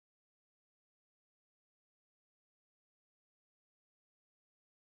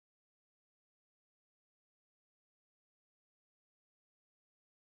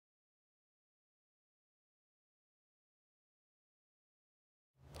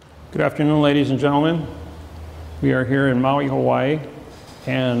Good afternoon, ladies and gentlemen. We are here in Maui, Hawaii,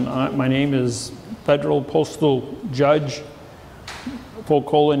 and my name is Federal Postal Judge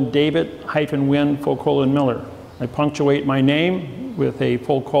David-Wynn Miller. I punctuate my name with a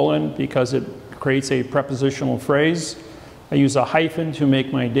full colon because it creates a prepositional phrase. I use a hyphen to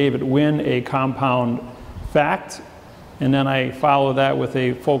make my David-Wynn a compound fact, and then I follow that with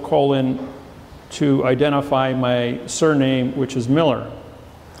a full colon to identify my surname, which is Miller.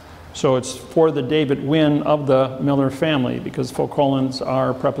 So it's for the David-Wynn of the Miller family, because full colons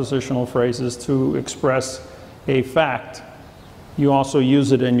are prepositional phrases to express a fact. You also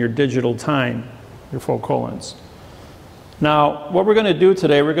use it in your digital time, your full colons. Now, what we're going to do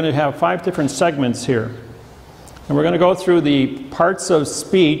today, we're going to have 5 different segments here. And we're going to go through the parts of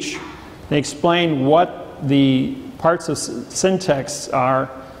speech and explain what the parts of syntax are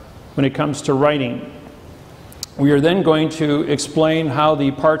when it comes to writing. We are then going to explain how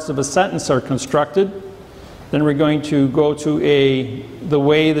the parts of a sentence are constructed. Then we're going to go to the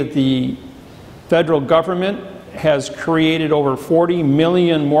way that the federal government has created over 40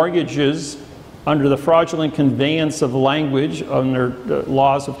 million mortgages under the fraudulent conveyance of language under the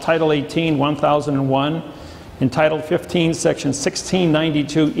laws of Title 18, 1001, and Title 15, Section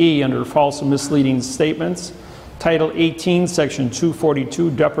 1692E under false and misleading statements, Title 18, Section 242,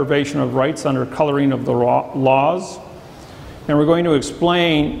 deprivation of rights under coloring of the laws. And we're going to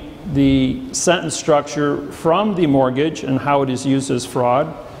explain the sentence structure from the mortgage and how it is used as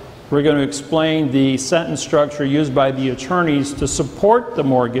fraud. We're going to explain the sentence structure used by the attorneys to support the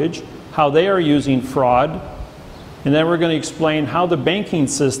mortgage, how they are using fraud. And then we're going to explain how the banking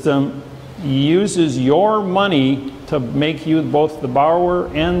system uses your money to make you both the borrower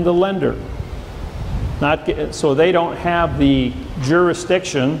and the lender. So they don't have the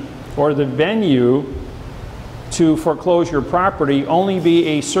jurisdiction or the venue to foreclose your property, only be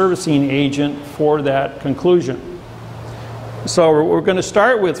a servicing agent for that conclusion. So what we're going to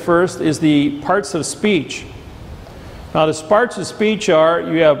start with first is the parts of speech. Now the parts of speech are,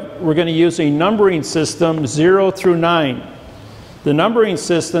 we're going to use a numbering system 0 through 9. The numbering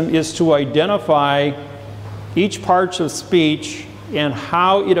system is to identify each part of speech and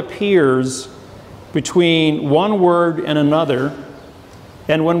how it appears between one word and another.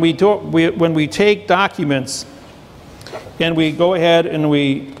 And when we take documents and we go ahead and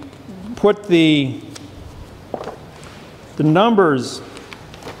we put the numbers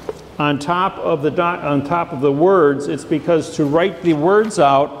on top of the words, it's because to write the words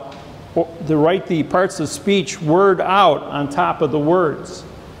out, to write the parts of speech word out on top of the words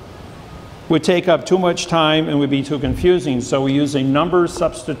would take up too much time and would be too confusing. So we use a number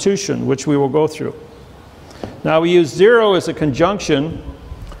substitution, which we will go through. Now we use 0 as a conjunction,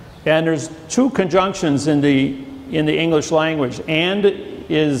 and there's 2 conjunctions in the English language. And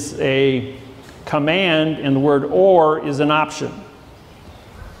is a command, and the word or is an option.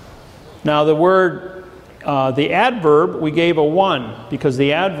 Now the word, the adverb, we gave a 1 because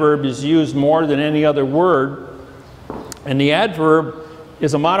the adverb is used more than any other word, and the adverb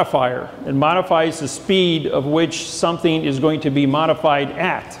is a modifier. It modifies the speed of which something is going to be modified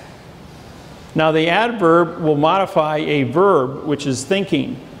at. Now the adverb will modify a verb, which is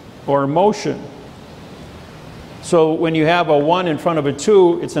thinking or motion. So when you have a 1 in front of a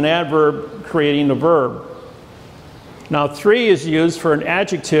 2, it's an adverb creating a verb. Now 3 is used for an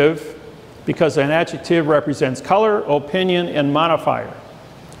adjective because an adjective represents color, opinion, and modifier,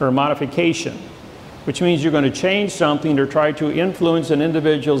 or modification, which means you're going to change something or try to influence an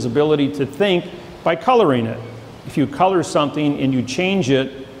individual's ability to think by coloring it. If you color something and you change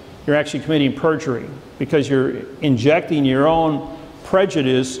it, you're actually committing perjury because you're injecting your own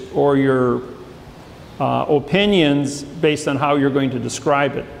prejudice or your opinions based on how you're going to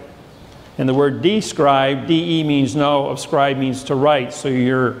describe it. And the word describe, de means know, ascribe means to write. So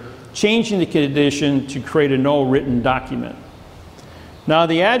you're changing the condition to create a no written document. Now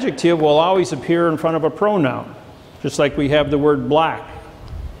the adjective will always appear in front of a pronoun, just like we have the word black.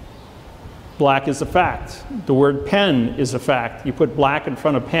 Black is a fact. The word pen is a fact. You put black in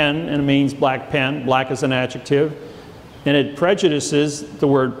front of pen and it means black pen. Black is an adjective. And it prejudices the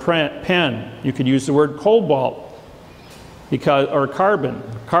word pen. You could use the word cobalt or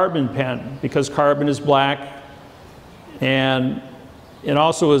carbon pen, because carbon is black, and it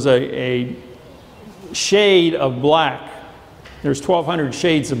also is a shade of black. There's 1,200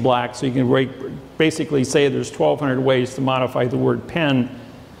 shades of black, so you can basically say there's 1,200 ways to modify the word pen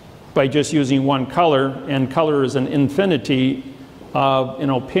by just using one color, and color is an infinity of an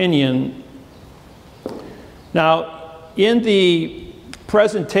opinion. Now, in the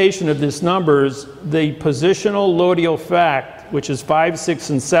presentation of these numbers, the positional lodial fact which is 5, 6,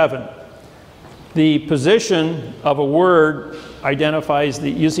 and 7. The position of a word identifies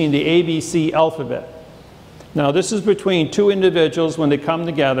using the ABC alphabet. Now this is between two individuals. When they come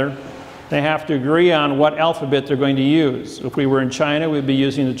together, they have to agree on what alphabet they're going to use. If we were in China, we'd be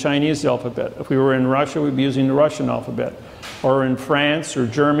using the Chinese alphabet. If we were in Russia, we'd be using the Russian alphabet. Or in France or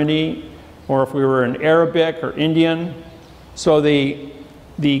Germany, or if we were in Arabic or Indian. So the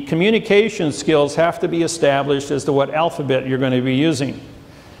communication skills have to be established as to what alphabet you're going to be using.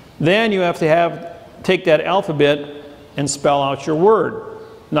 Then you have to take that alphabet and spell out your word.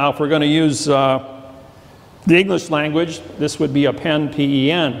 Now if we're going to use the English language, this would be a pen,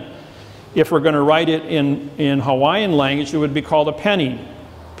 P-E-N. If we're going to write it in Hawaiian language, it would be called a penny,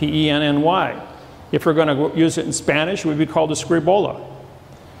 P-E-N-N-Y. If we're going to use it in Spanish, it would be called a scribola.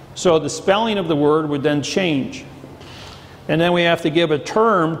 So the spelling of the word would then change. And then we have to give a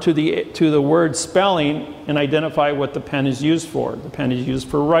term to the word spelling and identify what the pen is used for. The pen is used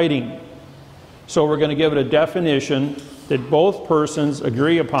for writing. So we're going to give it a definition that both persons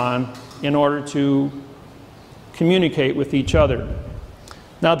agree upon in order to communicate with each other.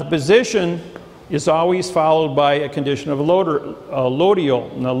 Now the position is always followed by a condition of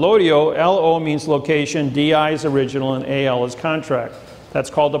lodio. Now lodio, L-O means location, D-I is original, and A-L is contract. That's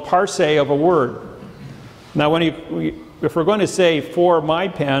called the parse of a word. Now if we're going to say for my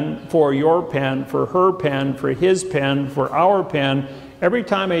pen, for your pen, for her pen, for his pen, for our pen, every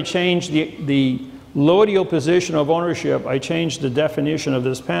time I change the lodio position of ownership, I change the definition of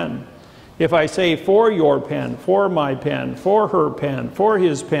this pen. If I say for your pen, for my pen, for her pen, for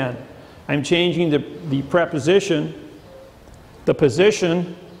his pen, I'm changing the preposition, the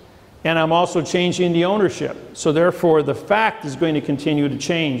position, and I'm also changing the ownership. So therefore, the fact is going to continue to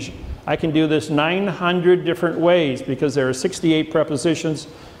change. I can do this 900 different ways because there are 68 prepositions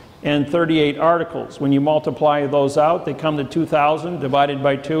and 38 articles. When you multiply those out, they come to 2,000. Divided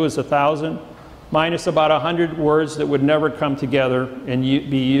by 2 is 1,000. Minus about 100 words that would never come together and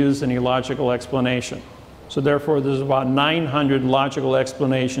be used in a logical explanation. So therefore, there's about 900 logical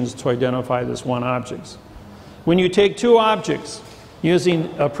explanations to identify this one object. When you take two objects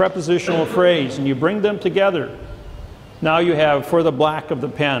using a prepositional phrase and you bring them together, now you have for the black of the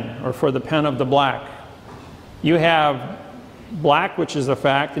pen, or for the pen of the black. You have black, which is a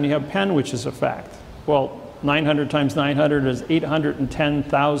fact, and you have pen, which is a fact. Well, 900 times 900 is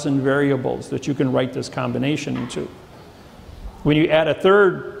 810,000 variables that you can write this combination into. When you add a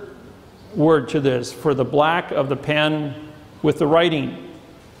third word to this, for the black of the pen with the writing,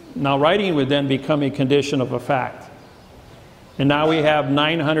 now writing would then become a condition of a fact. And now we have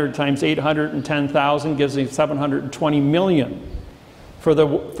 900 times 810,000 gives you 720 million. For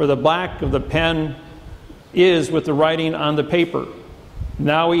the black of the pen is with the writing on the paper.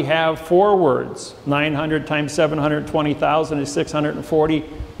 Now we have four words. 900 times 720,000 is 640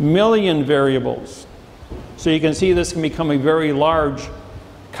 million variables. So you can see this can become a very large,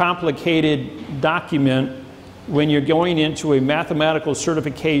 complicated document when you're going into a mathematical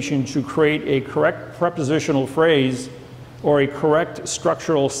certification to create a correct prepositional phrase or a correct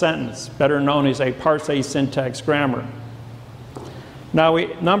structural sentence, better known as a parse syntax grammar. Now,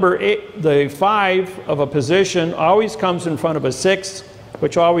 number 8, the 5 of a position always comes in front of a 6,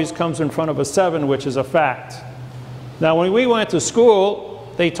 which always comes in front of a 7, which is a fact. Now, when we went to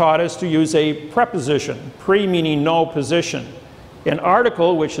school, they taught us to use a preposition, pre meaning no position. An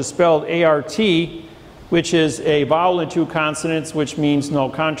article, which is spelled A-R-T, which is a vowel and two consonants, which means no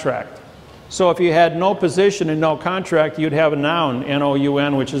contract. So if you had no position and no contract, you'd have a noun,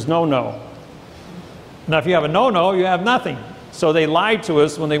 N-O-U-N, which is no-no. Now if you have a no-no, you have nothing. So they lied to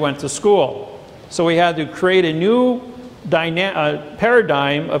us when they went to school. So we had to create a new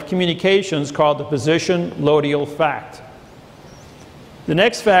paradigm of communications called the position lodial fact. The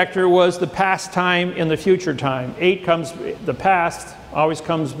next factor was the past time and the future time. 8 comes, the past always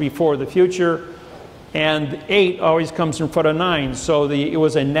comes before the future, and 8 always comes in front of 9. So it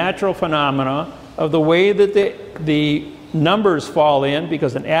was a natural phenomena of the way that the numbers fall in,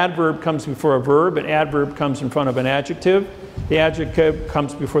 because an adverb comes before a verb, an adverb comes in front of an adjective, the adjective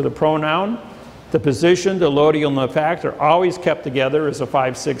comes before the pronoun, the position, the lodial, and the fact are always kept together as a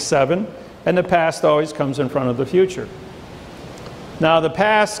 5, 6, 7, and the past always comes in front of the future. Now the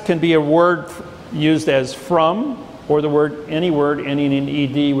past can be a word used as from, or the word, any word ending in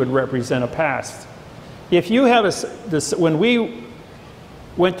ed would represent a past. If you have when we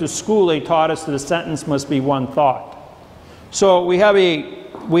went to school, they taught us that a sentence must be one thought. So we have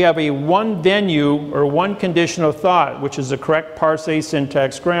a one venue or one condition of thought, which is the correct parse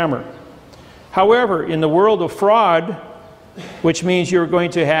syntax grammar. However, in the world of fraud, which means you're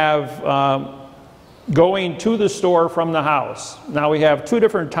going to have going to the store from the house. Now we have two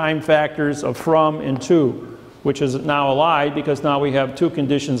different time factors of from and to, which is now a lie because now we have two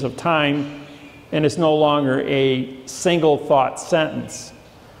conditions of time and it's no longer a single thought sentence.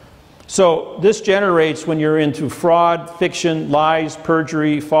 So this generates when you're into fraud, fiction, lies,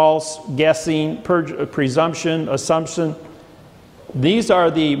 perjury, false, guessing, presumption, assumption. These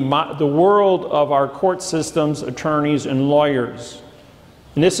are the world of our court systems, attorneys, and lawyers.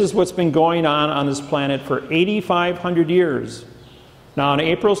 And this is what's been going on this planet for 8,500 years. Now on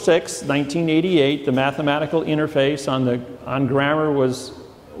April 6, 1988, the mathematical interface on grammar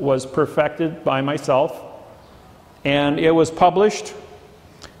was perfected by myself, and it was published.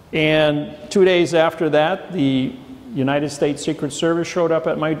 And 2 days after that, the United States Secret Service showed up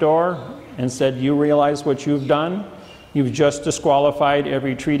at my door and said, "You realize what you've done? You've just disqualified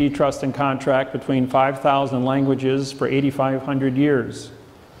every treaty, trust, and contract between 5,000 languages for 8,500 years.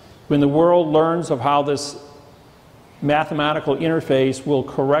 When the world learns of how this mathematical interface will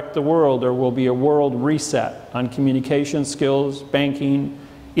correct the world, there will be a world reset on communication skills, banking,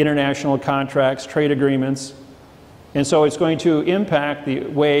 international contracts, trade agreements. And so it's going to impact the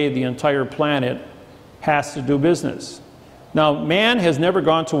way the entire planet has to do business." Now, man has never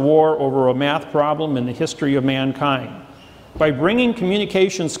gone to war over a math problem in the history of mankind. By bringing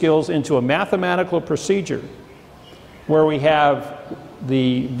communication skills into a mathematical procedure where we have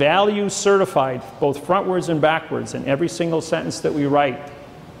the value certified both frontwards and backwards in every single sentence that we write.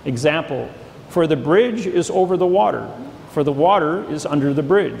 Example, for the bridge is over the water. For the water is under the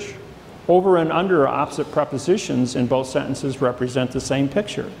bridge. Over and under are opposite prepositions, and both sentences represent the same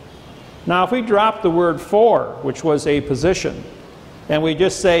picture. Now, if we drop the word for, which was a position, and we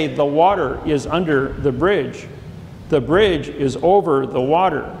just say the water is under the bridge is over the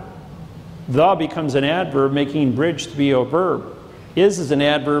water. The becomes an adverb, making bridge to be a verb. Is an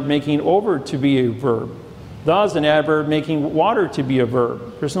adverb, making over to be a verb. The is an adverb, making water to be a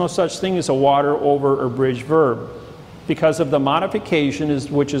verb. There's no such thing as a water, over, or bridge verb because of the modification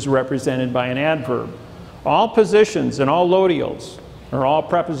which is represented by an adverb. All positions and all lodials, or all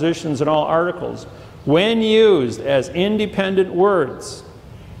prepositions and all articles, when used as independent words,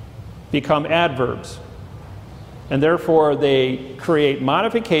 become adverbs. And therefore they create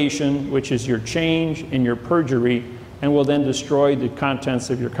modification, which is your change and your perjury, and will then destroy the contents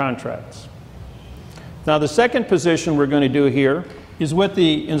of your contracts. Now the second position we're going to do here is with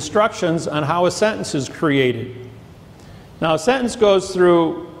the instructions on how a sentence is created. Now a sentence goes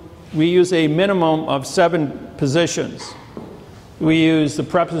through, we use a minimum of 7 positions. We use the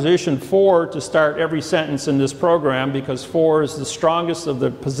preposition for to start every sentence in this program because for is the strongest of the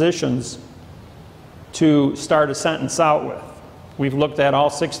positions to start a sentence out with. We've looked at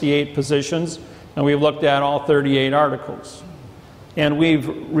all 68 positions and we've looked at all 38 articles. And we've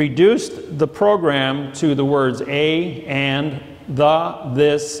reduced the program to the words a, and, the,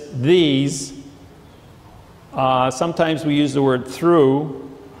 this, these. Sometimes we use the word through,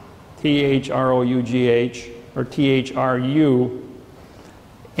 T-H-R-O-U-G-H, or T-H-R-U.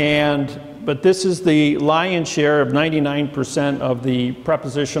 But this is the lion's share of 99% of the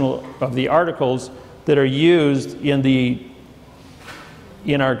prepositional, of the articles that are used in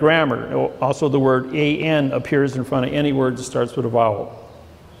our grammar. Also the word an appears in front of any word that starts with a vowel.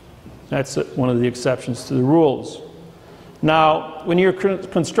 That's one of the exceptions to the rules. Now, when you're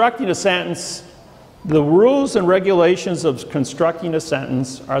constructing a sentence, the rules and regulations of constructing a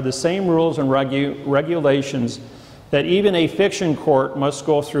sentence are the same rules and regulations that even a fiction court must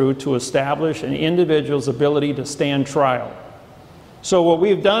go through to establish an individual's ability to stand trial. So what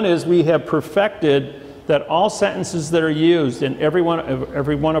we've done is we have perfected that all sentences that are used in every one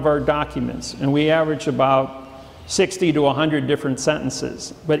of our documents, and we average about 60 to 100 different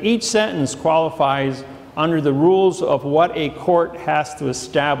sentences, but each sentence qualifies under the rules of what a court has to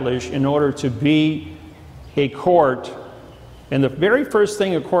establish in order to be a court. And the very first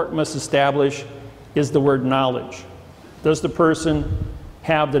thing a court must establish is the word knowledge. Does the person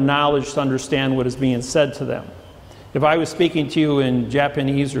have the knowledge to understand what is being said to them? If I was speaking to you in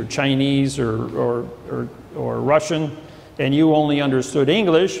Japanese or Chinese or Russian and you only understood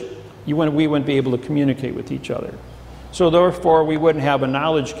English, we wouldn't be able to communicate with each other. So therefore we wouldn't have a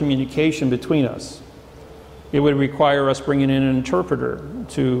knowledge communication between us. It would require us bringing in an interpreter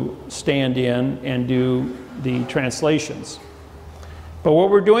to stand in and do the translations. But what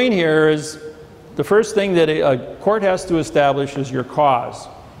we're doing here is the first thing that a court has to establish is your cause.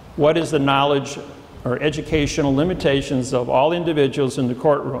 What is the knowledge or educational limitations of all individuals in the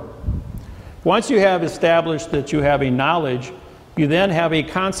courtroom? Once you have established that you have a knowledge, you then have a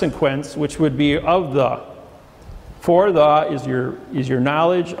consequence which would be of the. For the is your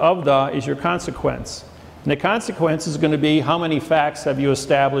knowledge, of the is your consequence. And the consequence is going to be how many facts have you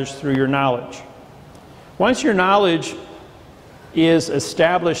established through your knowledge. Once your knowledge is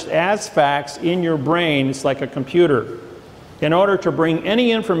established as facts in your brain, it's like a computer. In order to bring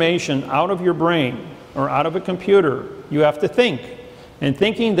any information out of your brain or out of a computer, you have to think. And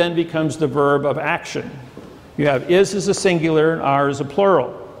thinking then becomes the verb of action. You have is as a singular and are as a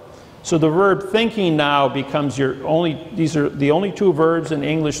plural. So the verb thinking now becomes these are the only two verbs in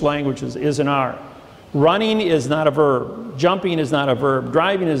English languages, is and are. Running is not a verb. Jumping is not a verb.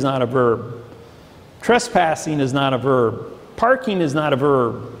 Driving is not a verb. Trespassing is not a verb. Parking is not a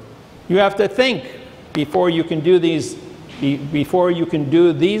verb. You have to think before you can do these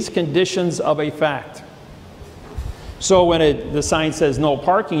conditions of a fact. So when the sign says no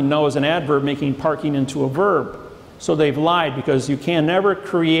parking, no is an adverb making parking into a verb. So they've lied, because you can never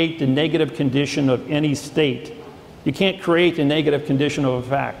create the negative condition of any state. You can't create the negative condition of a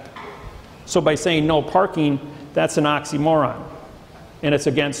fact. So by saying no parking, that's an oxymoron, and it's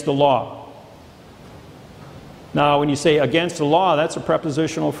against the law. Now, when you say against the law, that's a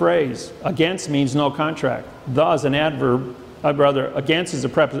prepositional phrase. Against means no contract. The is an adverb, against is a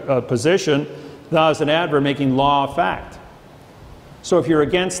preposition. The is an adverb making law a fact. So if you're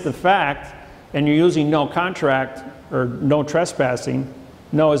against the fact and you're using no contract or no trespassing,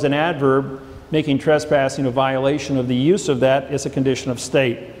 no is an adverb making trespassing a violation of the use of that is a condition of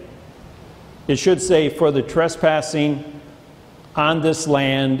state. It should say, for the trespassing on this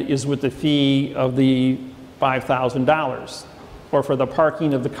land is with the fee of the $5,000, or for the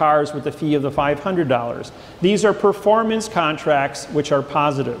parking of the cars with the fee of the $500. These are performance contracts which are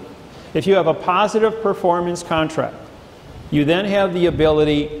positive. If you have a positive performance contract, you then have the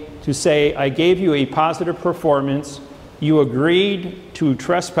ability to say, I gave you a positive performance, you agreed to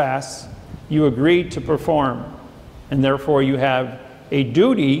trespass, you agreed to perform, and therefore you have a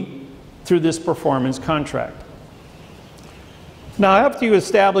duty through this performance contract. Now, after you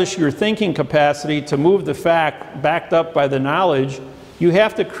establish your thinking capacity to move the fact backed up by the knowledge, you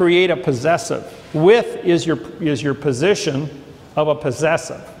have to create a possessive. With is your position of a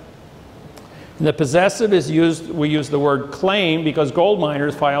possessive. And the possessive is used, we use the word claim because gold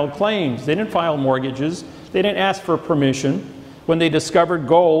miners filed claims. They didn't file mortgages. They didn't ask for permission. When they discovered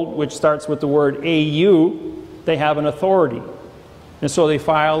gold, which starts with the word AU, they have an authority. And so they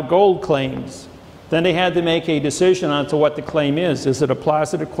filed gold claims. Then they had to make a decision on to what the claim is. Is it a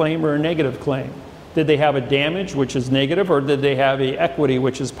positive claim or a negative claim? Did they have a damage, which is negative, or did they have an equity,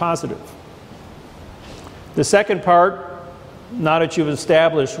 which is positive? The second part, now that you've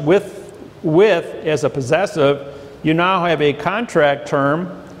established with as a possessive, you now have a contract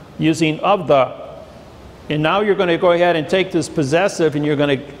term using of the. And now you're going to go ahead and take this possessive and you're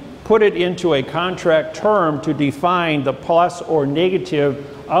going to put it into a contract term to define the plus or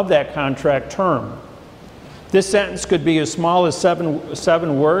negative of that contract term. This sentence could be as small as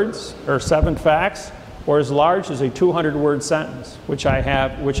seven words or 7 facts, or as large as a 200-word sentence, which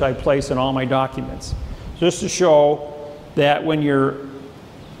I place in all my documents, just to show that when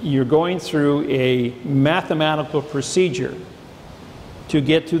you're going through a mathematical procedure to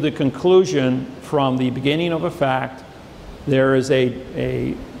get to the conclusion from the beginning of a fact, there is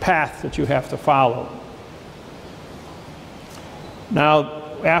a path that you have to follow. Now,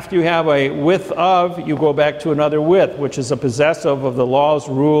 after you have a with of, you go back to another with, which is a possessive of the laws,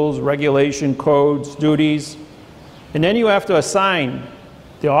 rules, regulation, codes, duties. And then you have to assign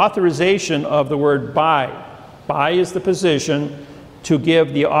the authorization of the word by. By is the position to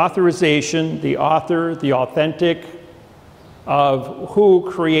give the authorization, the author, the authentic of who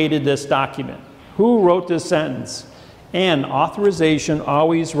created this document, who wrote this sentence. And authorization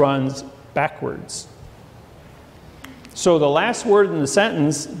always runs backwards. So the last word in the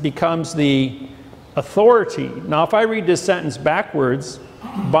sentence becomes the authority. Now, if I read this sentence backwards,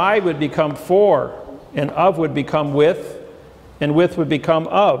 by would become for, and of would become with, and with would become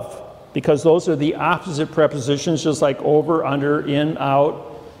of, because those are the opposite prepositions, just like over, under, in,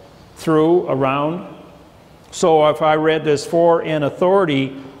 out, through, around. So if I read this for and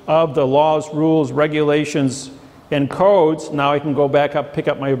authority of the laws, rules, regulations, and codes, now I can go back up, pick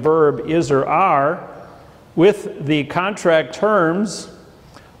up my verb is or are, with the contract terms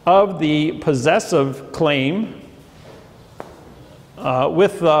of the possessive claim,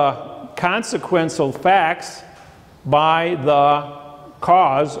 with the consequential facts by the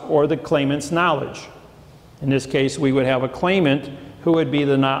cause or the claimant's knowledge. In this case, we would have a claimant who would be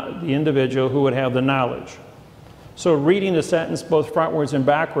the individual who would have the knowledge. So reading the sentence both frontwards and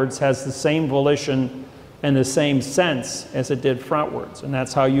backwards has the same volition and the same sense as it did frontwards, and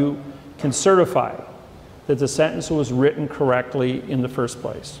that's how you can certify. that the sentence was written correctly in the first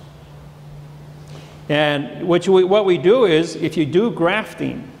place. And what we do is, if you do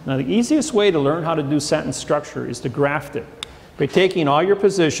grafting, now the easiest way to learn how to do sentence structure is to graft it by taking all your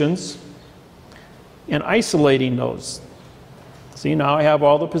positions and isolating those. See, now I have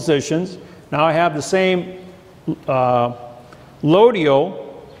all the positions. Now I have the same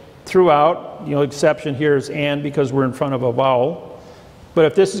lodio throughout. The only exception here is and, because we're in front of a vowel. But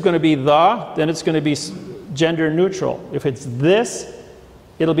if this is going to be the, then it's going to be gender neutral. If it's this,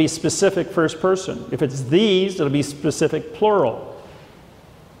 it'll be specific first person. If it's these, it'll be specific plural.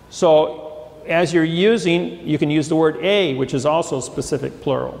 So as you're using, you can use the word a, which is also specific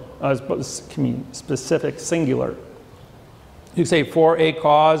plural, specific singular. You say for a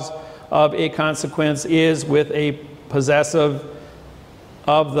cause of a consequence is with a possessive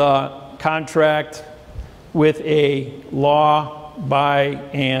of the contract with a law by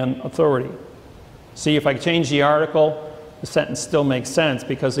an authority. See, if I change the article, the sentence still makes sense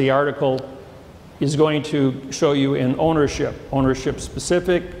because the article is going to show you in ownership. Ownership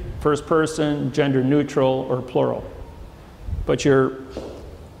specific, first person, gender neutral, or plural. But your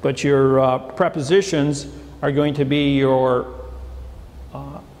prepositions are going to be your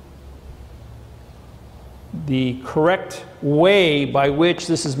the correct way by which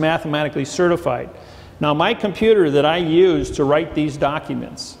this is mathematically certified. Now, my computer that I use to write these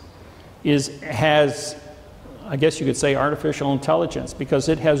documents has, I guess you could say, artificial intelligence, because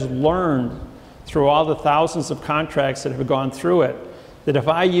it has learned through all the thousands of contracts that have gone through it, that if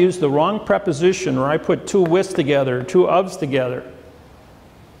I use the wrong preposition, or I put two withs together, two ofs together,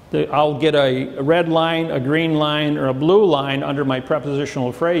 I'll get a red line, a green line, or a blue line under my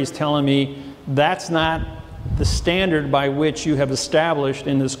prepositional phrase telling me that's not the standard by which you have established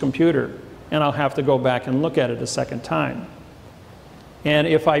in this computer. And I'll have to go back and look at it a second time. And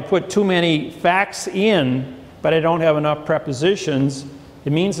if I put too many facts in, but I don't have enough prepositions,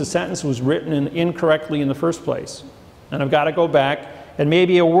 it means the sentence was written incorrectly in the first place. And I've got to go back, and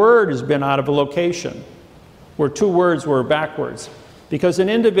maybe a word has been out of a location, where two words were backwards. Because an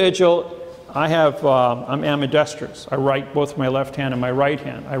individual, I'm ambidextrous. I write both my left hand and my right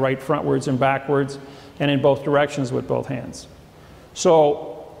hand. I write frontwards and backwards, and in both directions with both hands.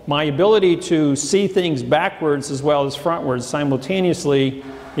 So my ability to see things backwards as well as frontwards simultaneously,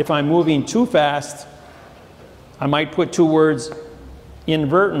 if I'm moving too fast, I might put two words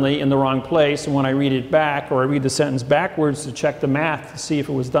inadvertently in the wrong place, and when I read it back, or I read the sentence backwards to check the math to see if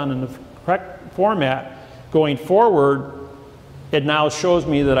it was done in the correct format, going forward, it now shows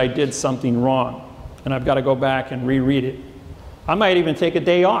me that I did something wrong, and I've got to go back and reread it. I might even take a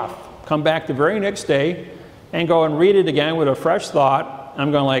day off, come back the very next day, and go and read it again with a fresh thought.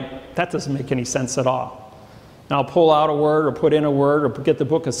 I'm going like, that doesn't make any sense at all. And I'll pull out a word, or put in a word, or get the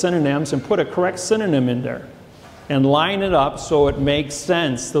book of synonyms and put a correct synonym in there, and line it up so it makes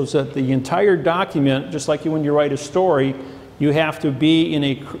sense. So that the entire document, just like when you write a story, you have to be in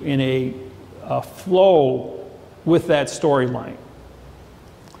a flow with that storyline.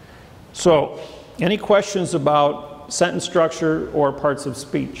 So, any questions about sentence structure or parts of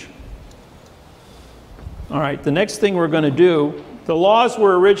speech? All right, the next thing we're going to do, the laws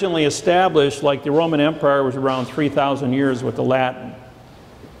were originally established, like the Roman Empire was around 3,000 years with the Latin.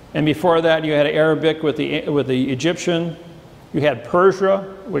 And before that, you had Arabic with the Egyptian. You had Persia,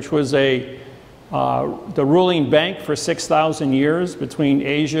 which was the ruling bank for 6,000 years between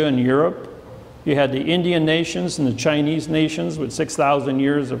Asia and Europe. You had the Indian nations and the Chinese nations with 6,000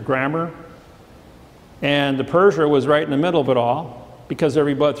 years of grammar. And the Persia was right in the middle of it all, because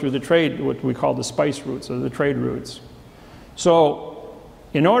everybody through the trade, what we call the spice routes, or the trade routes. So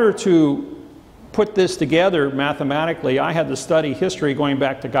in order to put this together mathematically, I had to study history going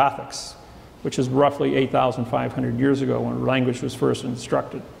back to Gothics, which is roughly 8,500 years ago when language was first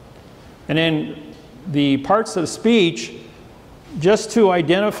instructed. And then the parts of speech, just to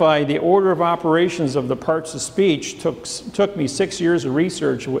identify the order of operations of the parts of speech took me 6 years of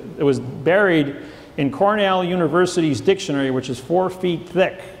research. It was buried in Cornell University's dictionary, which is 4 feet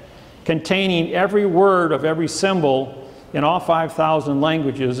thick, containing every word of every symbol in all 5,000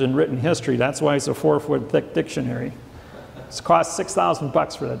 languages in written history. That's why it's a 4-foot thick dictionary. It's cost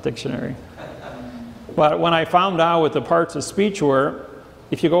 $6,000 for that dictionary. But when I found out what the parts of speech were,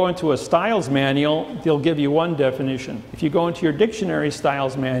 if you go into a styles manual, they'll give you one definition. If you go into your dictionary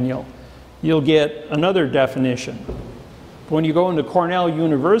styles manual, you'll get another definition. When you go into Cornell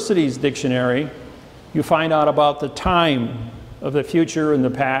University's dictionary, you find out about the time of the future and the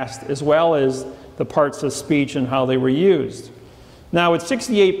past, as well as the parts of speech and how they were used. Now, with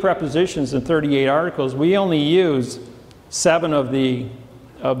 68 prepositions and 38 articles, we only use 7 of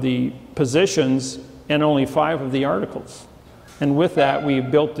the positions and only 5 of the articles. And with that, we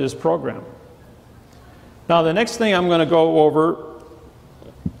built this program. Now, the next thing I'm going to go over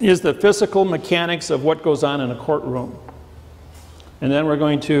is the physical mechanics of what goes on in a courtroom. And then we're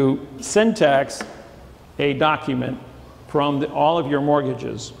going to syntax a document from all of your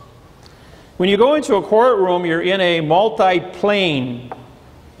mortgages. When you go into a courtroom, you're in a multi-plane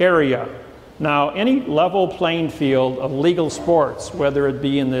area. Now, any level playing field of legal sports, whether it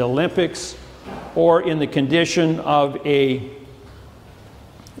be in the Olympics or in the condition of a,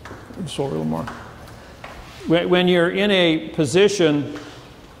 so a little more. When you're in a position,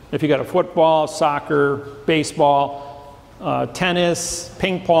 if you got a football, soccer, baseball, tennis,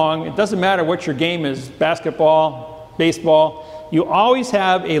 ping pong, it doesn't matter what your game is, basketball, baseball, you always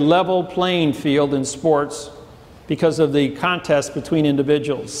have a level playing field in sports because of the contest between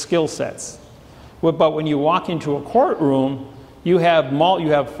individuals, skill sets. But when you walk into a courtroom, you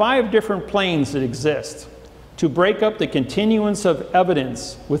have 5 different planes that exist to break up the continuance of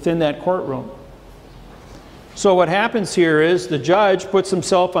evidence within that courtroom. So what happens here is the judge puts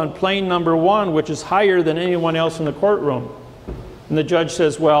himself on plane number 1, which is higher than anyone else in the courtroom. And the judge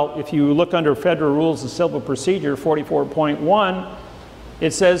says, well, if you look under Federal Rules of Civil Procedure 44.1,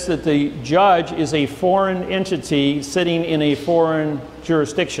 it says that the judge is a foreign entity sitting in a foreign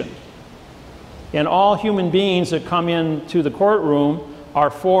jurisdiction. And all human beings that come into the courtroom are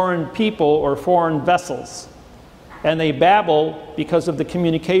foreign people or foreign vessels. And they babble because of the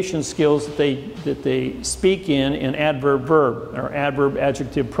communication skills that they speak in adverb verb, or adverb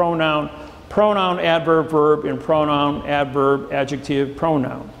adjective pronoun, pronoun adverb verb, and pronoun adverb adjective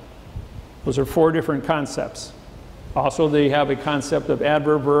pronoun. Those are 4 different concepts. Also, they have a concept of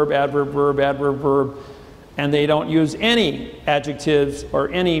adverb verb, adverb verb, adverb verb, and they don't use any adjectives or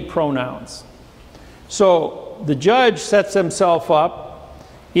any pronouns. So the judge sets himself up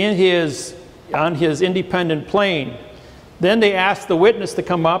on his independent plane. Then they ask the witness to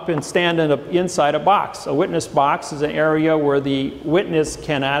come up and stand inside a box. A witness box is an area where the witness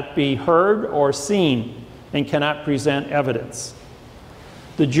cannot be heard or seen and cannot present evidence.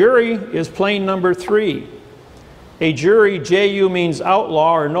 The jury is plane number 3. A jury, JU means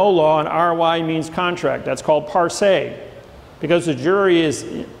outlaw or no law, and RY means contract. That's called par se, because the jury is,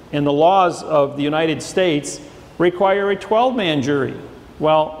 in the laws of the United States, require a 12-man jury.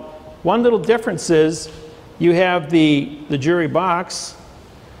 Well, one little difference is you have the jury box,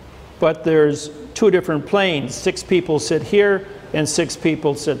 but there's 2 different planes. 6 people sit here and 6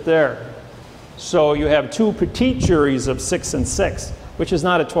 people sit there. So you have 2 petite juries of 6 and 6, which is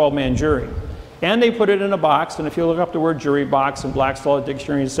not a 12-man jury. And they put it in a box, and if you look up the word jury box in Black's Law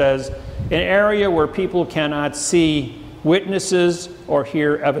Dictionary, it says an area where people cannot see witnesses or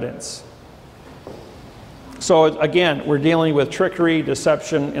hear evidence. So again, we're dealing with trickery,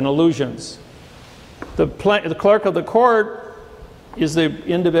 deception, and illusions. The clerk of the court is the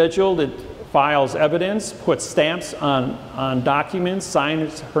individual that files evidence, puts stamps on documents,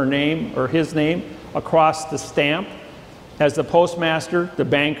 signs her name or his name across the stamp, as the postmaster, the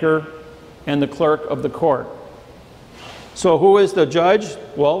banker, and the clerk of the court. So who is the judge?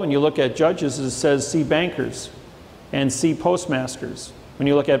 Well, when you look at judges, it says see bankers and see postmasters. When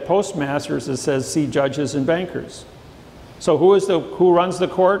you look at postmasters, it says see judges and bankers. So who runs the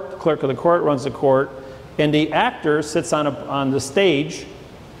court? The clerk of the court runs the court, and the actor sits on the stage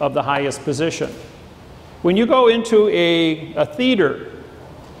of the highest position. When you go into a theater,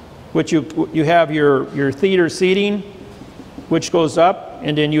 which you have your theater seating, which goes up,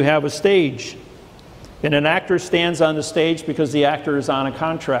 and then you have a stage. And an actor stands on the stage because the actor is on a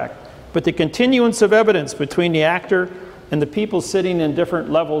contract. But the continuance of evidence between the actor and the people sitting in different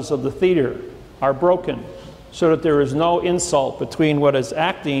levels of the theater are broken, so that there is no insult between what is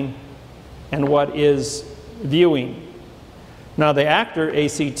acting and what is viewing. Now the actor,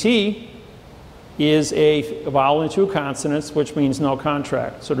 ACT, is a vowel and 2 consonants, which means no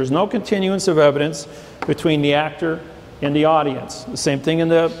contract. So there's no continuance of evidence between the actor and the audience. The same thing in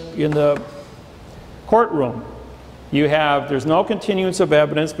the courtroom. There's no continuance of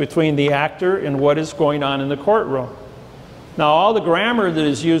evidence between the actor and what is going on in the courtroom. Now, all the grammar that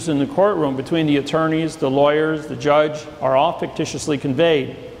is used in the courtroom between the attorneys, the lawyers, the judge, are all fictitiously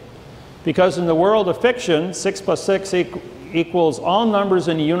conveyed. Because in the world of fiction, 6 plus 6 equals all numbers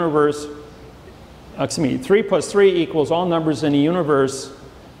in the universe, 3 plus 3 equals all numbers in the universe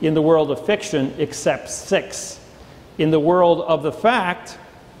in the world of fiction except 6. In the world of the fact,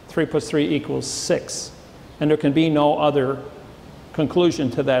 3 plus 3 equals 6. And there can be no other conclusion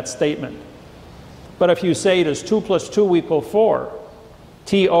to that statement. But if you say it is 2 plus 2 equal 4,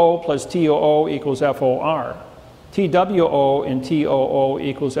 TO plus TOO equals FOR. TWO and TOO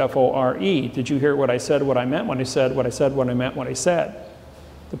equals FORE. Did you hear what I said, what I meant when I said, what I said, what I meant, what I said?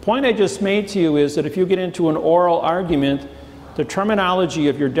 The point I just made to you is that if you get into an oral argument, the terminology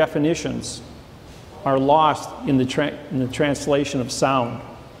of your definitions are lost in the translation of sound.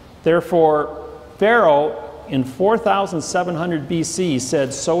 Therefore, Pharaoh in 4700 BC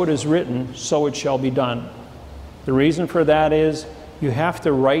said, "So it is written, so it shall be done." The reason for that is you have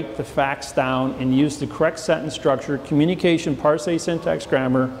to write the facts down and use the correct sentence structure, communication, parsing, syntax,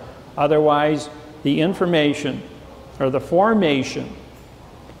 grammar. Otherwise, the information or the formation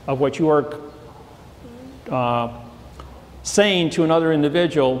of what you are saying to another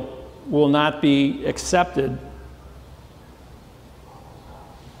individual will not be accepted.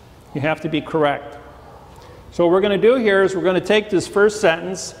 You have to be correct. So what we're going to do here is we're going to take this first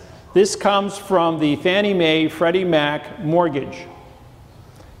sentence. This comes from the Fannie Mae Freddie Mac mortgage.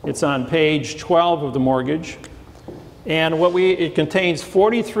 It's on page 12 of the mortgage. And it contains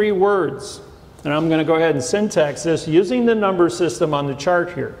 43 words. And I'm going to go ahead and syntax this using the number system on the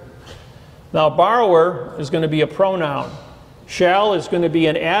chart here. Now, borrower is going to be a pronoun. Shall is going to be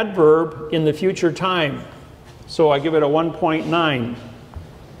an adverb in the future time. So I give it a 1.9.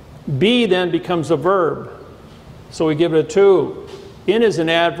 Be then becomes a verb. So we give it a 2. In is an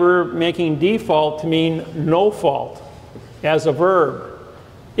adverb making default to mean no fault as a verb.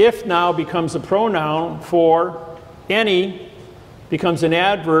 If now becomes a pronoun for any becomes an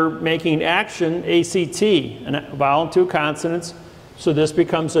adverb making action ACT, a vowel and 2 consonants. So this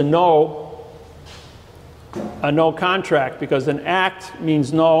becomes a no contract because an act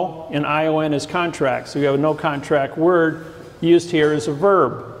means no and ION is contract. So you have a no contract word used here as a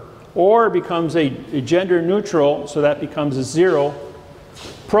verb. Or becomes a gender neutral, so that becomes a 0.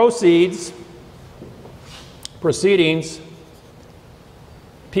 Proceedings.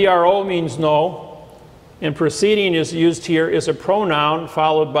 PRO means no, and proceeding is used here as a pronoun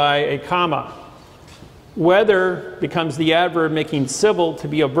followed by a comma. Whether becomes the adverb making civil to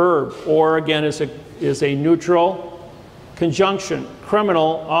be a verb, or again is a neutral conjunction.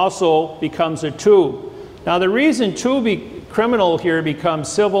 Criminal also becomes a 2. Now the reason criminal here becomes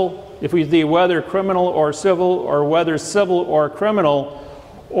civil, if we do whether criminal or civil, or whether civil or criminal,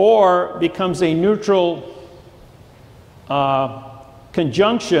 or becomes a neutral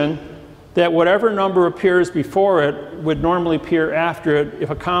conjunction, that whatever number appears before it would normally appear after it if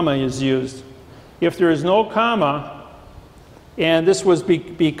a comma is used. If there is no comma, and this was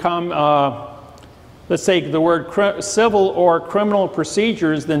become, let's say the word civil or criminal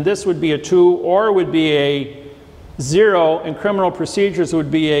procedures, then this would be a 2, or it would be a 0, and criminal procedures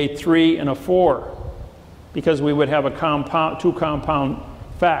would be a 3 and a 4, because we would have a compound, 2 compound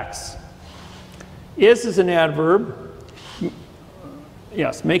facts. Is an adverb.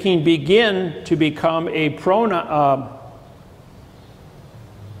 Yes, making begin to become a pronoun.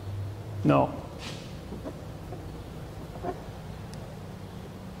 No.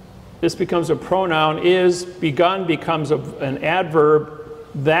 This becomes a pronoun. Is begun becomes an adverb.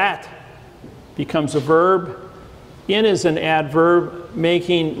 That becomes a verb. In is an adverb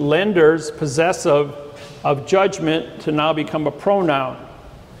making lenders possessive of judgment to now become a pronoun.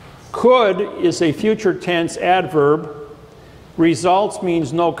 Could is a future tense adverb. Results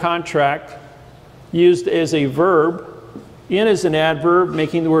means no contract, used as a verb. In is an adverb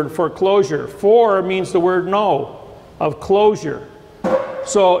making the word foreclosure. For means the word no, of closure.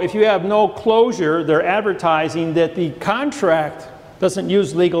 So if you have no closure, they're advertising that the contract doesn't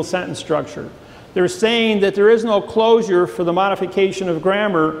use legal sentence structure. They're saying that there is no closure for the modification of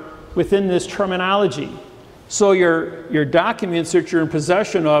grammar within this terminology. So your documents that you're in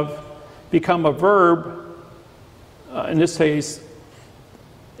possession of become a verb, in this case,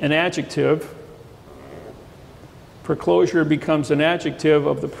 an adjective. Foreclosure becomes an adjective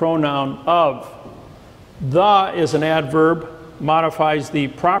of the pronoun of. The is an adverb, modifies the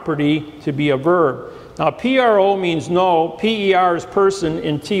property to be a verb. Now, PRO means no, PER is person,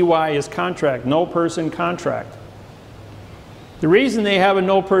 and TY is contract. No person contract. The reason they have a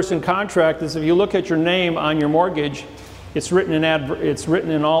no person contract is if you look at your name on your mortgage, it's written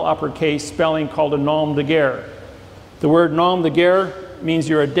in all uppercase spelling called a nom de guerre. The word nom de guerre means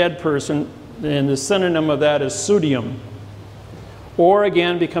you're a dead person, and the synonym of that is pseudium. Or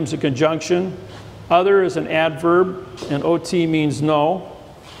again becomes a conjunction. Other is an adverb, and OT means no,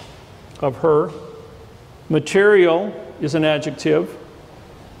 of her. Material is an adjective.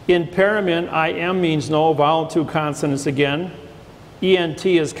 Impairment, IM means no, vowel 2 consonants again. ENT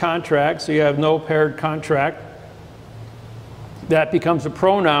is contract, so you have no paired contract. That becomes a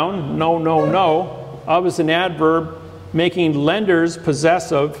pronoun, no, no, no. Of is an adverb, making lenders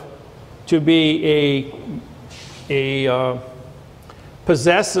possessive to be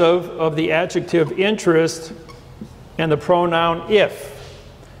possessive of the adjective interest and the pronoun if.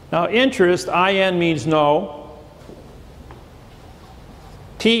 Now interest, in, means no.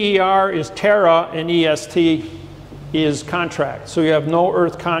 Ter is terra, and est is contract. So you have no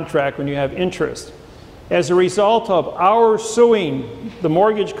earth contract when you have interest. As a result of our suing the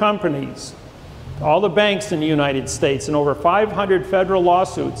mortgage companies, all the banks in the United States, and over 500 federal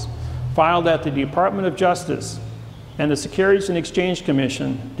lawsuits filed at the Department of Justice and the Securities and Exchange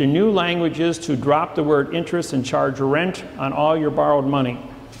Commission, the new language is to drop the word interest and charge rent on all your borrowed money.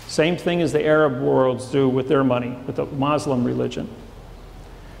 Same thing as the Arab worlds do with their money, with the Muslim religion.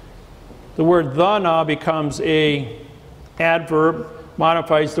 The word the now becomes a adverb,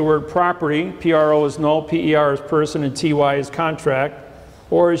 modifies the word property. Pro is no, per is person, and ty is contract,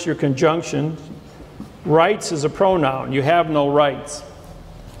 or is your conjunction. Rights is a pronoun. You have no rights.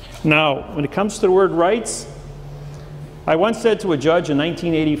 Now, when it comes to the word rights, I once said to a judge in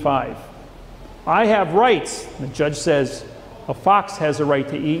 1985, I have rights. The judge says, a fox has a right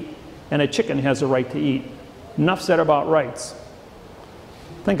to eat, and a chicken has a right to eat. Enough said about rights.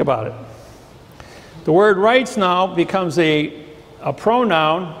 Think about it. The word rights now becomes a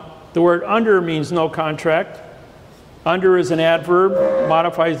pronoun. The word under means no contract. Under is an adverb,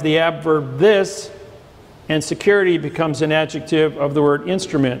 modifies the adverb this, and security becomes an adjective of the word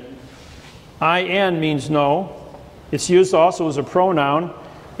instrument. In means no. It's used also as a pronoun.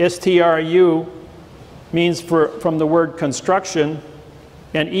 Stru means from the word construction,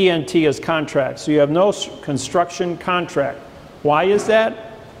 and ent is contract. So you have no construction contract. Why is that?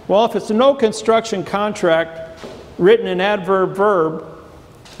 Well, if it's a no construction contract written in adverb verb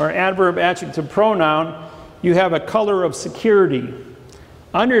or adverb adjective pronoun, you have a color of security.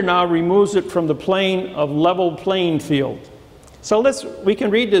 Under now removes it from the plane of level playing field. So we can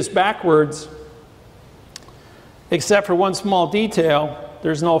read this backwards, except for one small detail.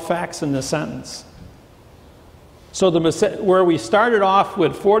 There's no facts in the sentence. So where we started off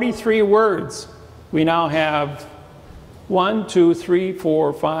with 43 words, we now have 1, 2, 3,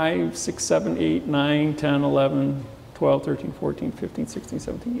 4, 5, 6, 7, 8, 9, 10, 11, 12, 13, 14, 15, 16,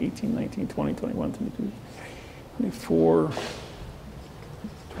 17, 18, 19, 20, 21, 22, 24,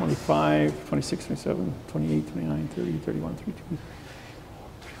 25, 26, 27, 28, 29, 30, 31, 32,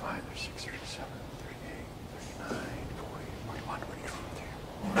 35, 36, 37, 38, 39, 40, 41, 42, 43.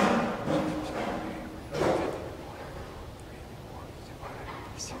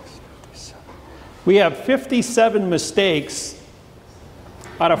 We have 57 mistakes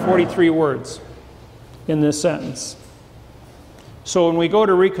out of 43 words in this sentence. So when we go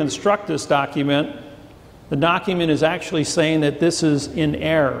to reconstruct this document, the document is actually saying that this is in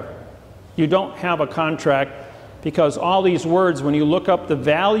error. You don't have a contract because all these words, when you look up the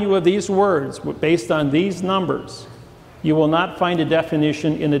value of these words based on these numbers, you will not find a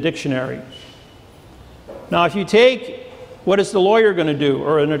definition in the dictionary. Now, if you take, what is the lawyer going to do,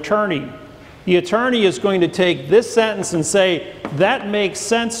 or an attorney? The attorney is going to take this sentence and say, that makes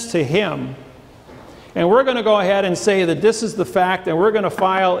sense to him. And we're going to go ahead and say that this is the fact, and we're going to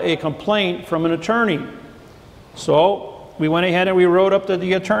file a complaint from an attorney. So we went ahead and we wrote up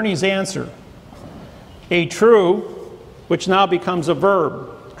the attorney's answer. A true, which now becomes a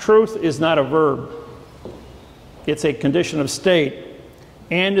verb. Truth is not a verb. It's a condition of state.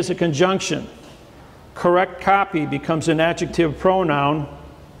 And is a conjunction. Correct copy becomes an adjective pronoun.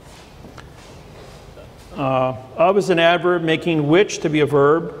 Of is an adverb, making which to be a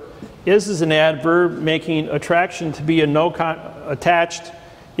verb. Is an adverb, making attraction to be a no attached.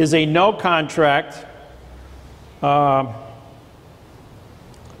 Is a no contract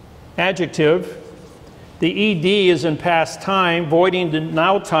adjective. The ed is in past time, voiding the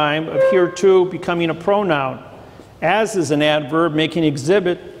now time of hereto becoming a pronoun. As is an adverb, making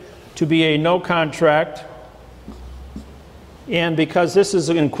exhibit to be a no contract. And because this is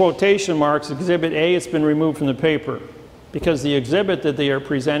in quotation marks, Exhibit A, it's been removed from the paper. Because the exhibit that they are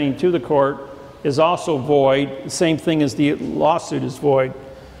presenting to the court is also void. The same thing as the lawsuit is void.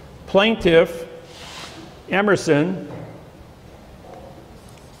 Plaintiff, Emerson,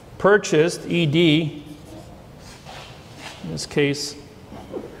 purchased, ED, in this case,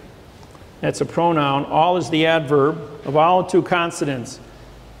 that's a pronoun. All is the adverb of all and two consonants.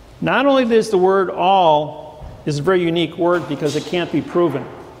 Not only is the word all is a very unique word because it can't be proven.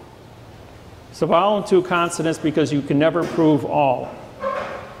 It's a vowel and two consonants because you can never prove all.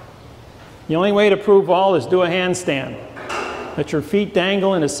 The only way to prove all is do a handstand. Let your feet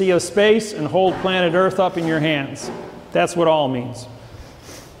dangle in a sea of space and hold planet Earth up in your hands. That's what all means.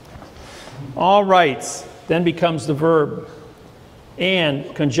 All rights then becomes the verb.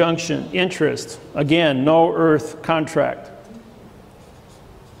 and, conjunction, interest. Again, no earth contract.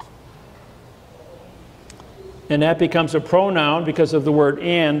 And that becomes a pronoun because of the word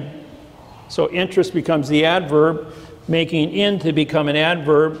and. So interest becomes the adverb, making in to become an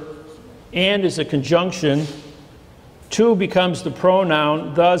adverb. And is a conjunction. To becomes the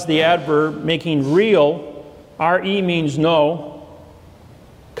pronoun, thus the adverb, making real. RE means no.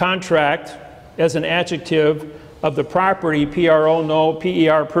 Contract as an adjective of the property, PRO, no,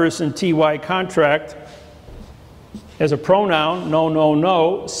 PER, person, TY, contract, as a pronoun, no, no,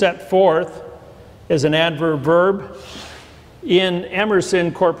 no, set forth as an adverb verb in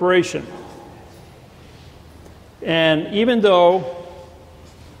Emerson Corporation. And even though,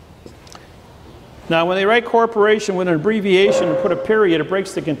 now when they write corporation with an abbreviation and put a period, it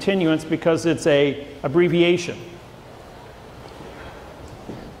breaks the continuance because it's a abbreviation.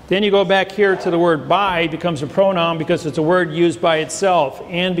 Then you go back here to the word by, becomes a pronoun because it's a word used by itself,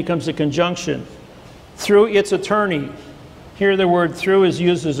 and becomes a conjunction. Through its attorney. Here the word through is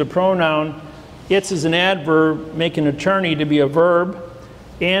used as a pronoun. Its is an adverb, making attorney to be a verb.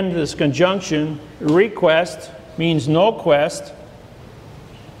 And this conjunction, request, means no quest,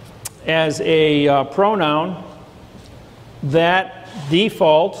 as a pronoun. That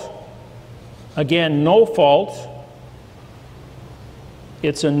default, again, no fault.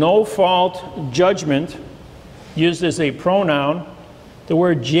 It's a no-fault judgment used as a pronoun. The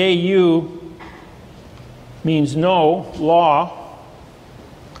word JU means no, law.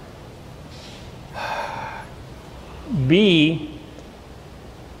 B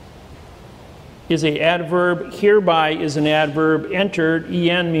is an adverb. Hereby is an adverb. Entered,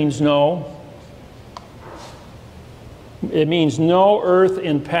 EN means no. It means no earth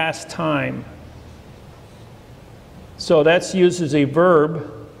in past time. So that's used as a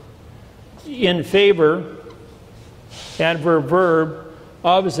verb. In favor, adverb verb.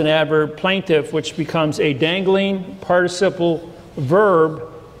 Of is an adverb. Plaintiff, which becomes a dangling participle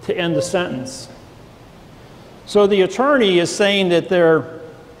verb to end the sentence. So the attorney is saying that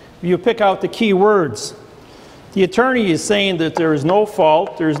you pick out the key words. The attorney is saying that there is no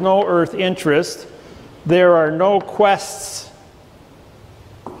fault, there is no earth interest, there are no quests,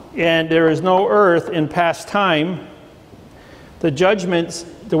 and there is no earth in past time. The judgments,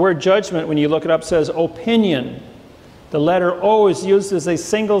 the word judgment, when you look it up, says opinion. The letter O is used as a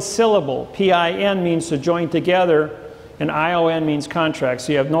single syllable. P-I-N means to join together, and I-O-N means contract.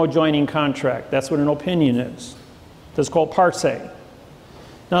 So you have no joining contract. That's what an opinion is. That's called parse.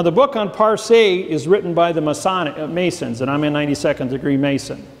 Now the book on parse is written by the Masons, and I'm a 92nd degree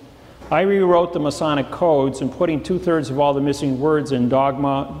Mason. I rewrote the Masonic codes and putting 2/3 of all the missing words in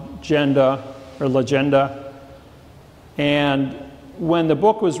dogma, agenda, or legenda. And when the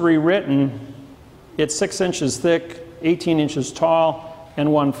book was rewritten, it's 6 inches thick, 18 inches tall,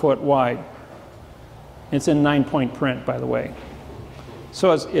 and 1 foot wide. It's in 9-point print, by the way.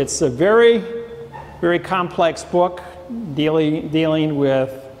 So it's a very, very complex book dealing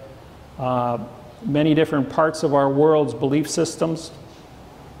with many different parts of our world's belief systems.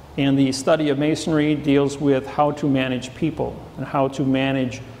 And the study of Masonry deals with how to manage people and how to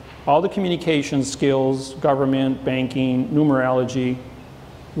manage all the communication skills, government, banking, numerology,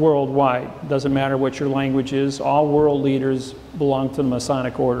 worldwide. Doesn't matter what your language is, all world leaders belong to the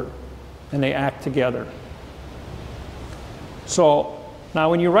Masonic order, and they act together. So, now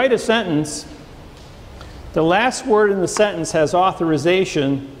when you write a sentence, the last word in the sentence has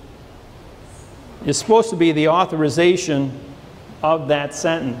authorization, is supposed to be the authorization of that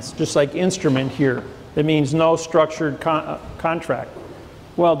sentence, just like instrument here. It means no structured contract.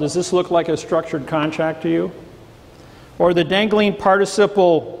 Well, does this look like a structured contract to you? Or the dangling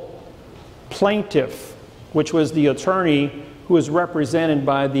participle plaintiff, which was the attorney who was represented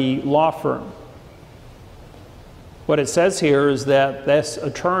by the law firm. What it says here is that this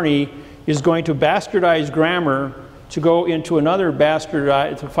attorney is going to bastardize grammar to go into another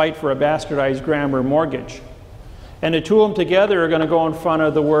to fight for a bastardized grammar mortgage. And the two of them together are going to go in front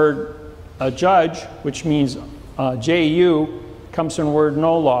of the word judge, which means J-U, comes from the word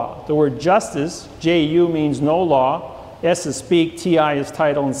no law. The word justice, J-U, means no law. S is speak, T-I is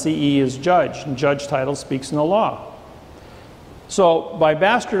title, and C-E is judge. And judge title speaks no law. So by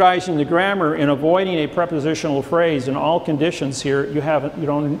bastardizing the grammar and avoiding a prepositional phrase in all conditions here, you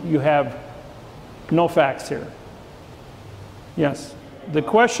have no facts here. Yes. The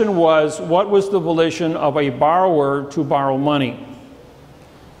question was, what was the volition of a borrower to borrow money?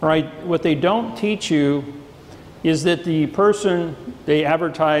 All right. What they don't teach you is that the person they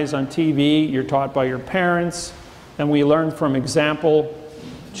advertise on TV, you're taught by your parents, and we learn from example,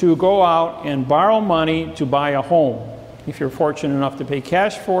 to go out and borrow money to buy a home. If you're fortunate enough to pay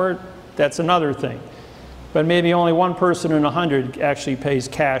cash for it, that's another thing. But maybe only one person in 100 actually pays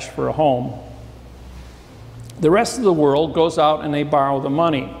cash for a home. The rest of the world goes out and they borrow the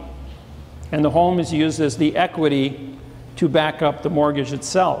money. And the home is used as the equity to back up the mortgage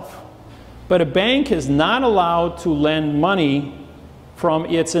itself. But a bank is not allowed to lend money from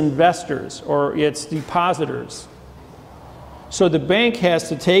its investors or its depositors. So the bank has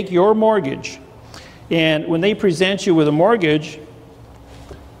to take your mortgage, and when they present you with a mortgage,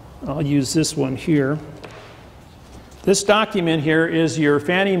 I'll use this one here. This document here is your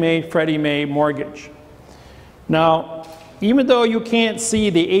Fannie Mae, Freddie Mae mortgage. Now, even though you can't see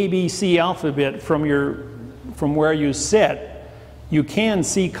the ABC alphabet from where you sit, you can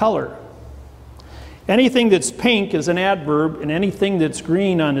see color. Anything that's pink is an adverb, and anything that's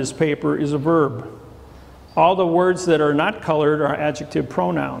green on this paper is a verb. All the words that are not colored are adjective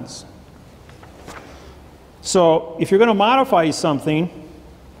pronouns. So if you're going to modify something,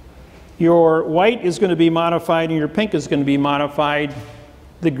 your white is going to be modified and your pink is going to be modified.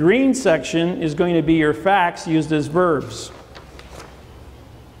 The green section is going to be your facts used as verbs.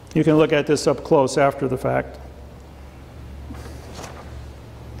 You can look at this up close after the fact.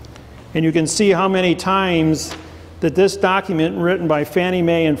 And you can see how many times that this document written by Fannie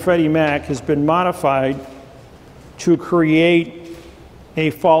Mae and Freddie Mac has been modified to create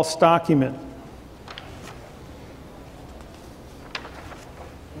a false document.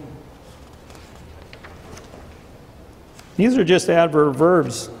 These are just adverb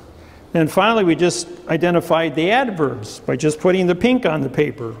verbs. And finally, we just identified the adverbs by just putting the pink on the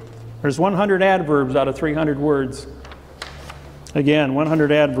paper. There's 100 adverbs out of 300 words. Again,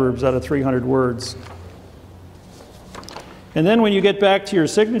 100 adverbs out of 300 words. And then when you get back to your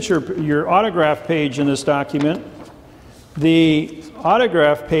signature, your autograph page in this document, the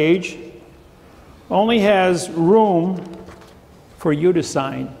autograph page only has room for you to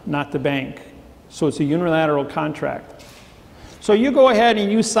sign, not the bank. So it's a unilateral contract. So you go ahead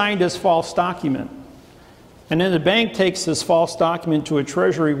and you sign this false document. And then the bank takes this false document to a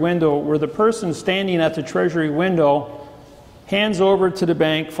treasury window where the person standing at the treasury window hands over to the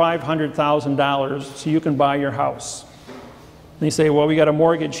bank $500,000 so you can buy your house. And they say, well, we got a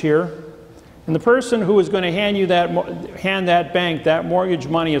mortgage here. And the person who is going to hand that bank that mortgage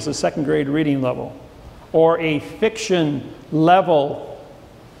money is a second grade reading level or a fiction level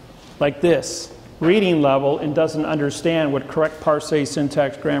like this, reading level, and doesn't understand what correct parse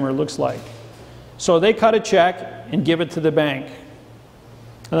syntax grammar looks like. So they cut a check and give it to the bank.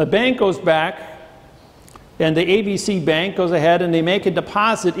 And the bank goes back, and the ABC bank goes ahead and they make a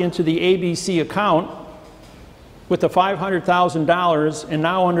deposit into the ABC account with the $500,000, and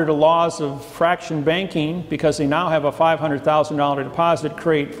now under the laws of fraction banking, because they now have a $500,000 deposit,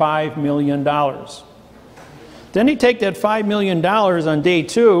 create $5 million. Then they take that $5 million on day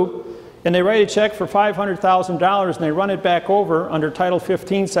 2, and they write a check for $500,000, and they run it back over under Title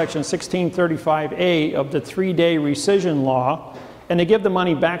 15, Section 1635A of the 3-day rescission law, and they give the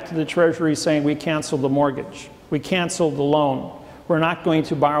money back to the Treasury saying, we canceled the mortgage, we canceled the loan, we're not going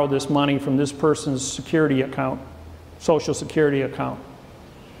to borrow this money from this person's security account, Social Security account.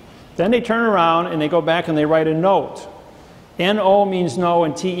 Then they turn around and they go back and they write a note. NO means no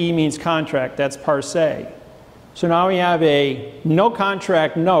and TE means contract, that's parse. So now we have a no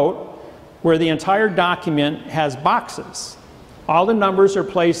contract note where the entire document has boxes. All the numbers are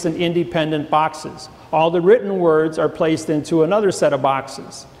placed in independent boxes. All the written words are placed into another set of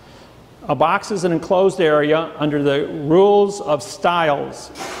boxes. A box is an enclosed area under the rules of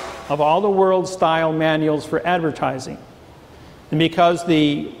styles of all the world's style manuals for advertising. And because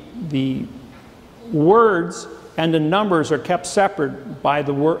the words and the numbers are kept separate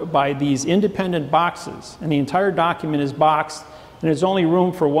by these independent boxes, and the entire document is boxed, and there's only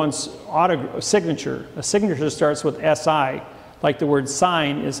room for one signature. A signature starts with SI, like the word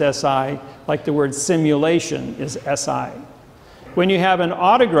sign is SI, like the word simulation is SI. When you have an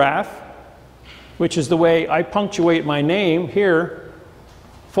autograph, which is the way I punctuate my name here,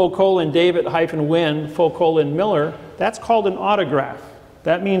 David-Wynn, Miller, that's called an autograph.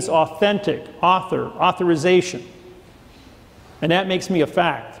 That means authentic, author, authorization. And that makes me a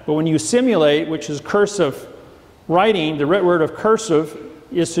fact. But when you simulate, which is cursive writing, the root word of cursive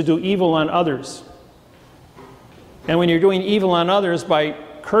is to do evil on others. And when you're doing evil on others by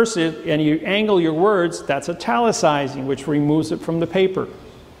cursive and you angle your words, that's italicizing, which removes it from the paper.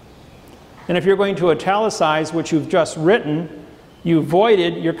 And if you're going to italicize what you've just written, you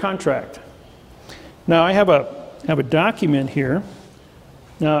voided your contract. Now I have a document here.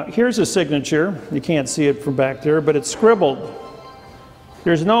 Now here's a signature. You can't see it from back there, but it's scribbled.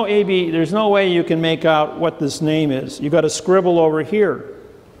 There's no way you can make out what this name is. You've got to scribble over here.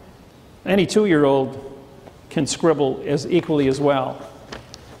 Any 2-year-old can scribble as equally as well.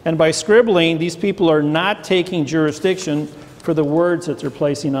 And by scribbling, these people are not taking jurisdiction for the words that they're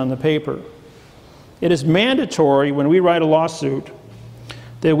placing on the paper. It is mandatory when we write a lawsuit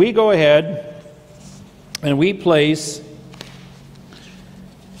that we go ahead and we place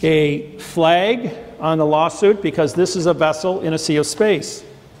a flag on the lawsuit, because this is a vessel in a sea of space.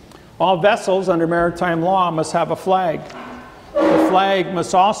 All vessels under maritime law must have a flag. The flag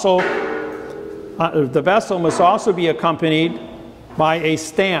must also, the vessel must also be accompanied by a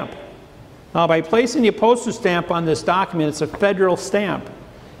stamp. Now, by placing the postage stamp on this document, it's a federal stamp.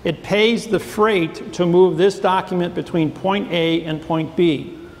 It pays the freight to move this document between point A and point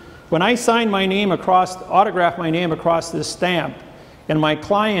B. When I sign my name across, autograph my name across this stamp, and my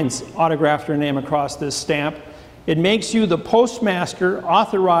clients autograph their name across this stamp, it makes you the postmaster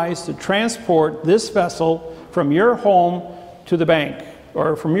authorized to transport this vessel from your home to the bank,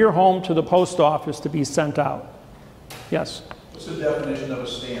 or from your home to the post office to be sent out. Yes? What's the definition of a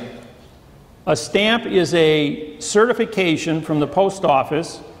stamp? A stamp is a certification from the post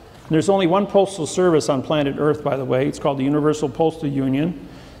office. There's only one postal service on planet Earth, by the way. It's called the Universal Postal Union.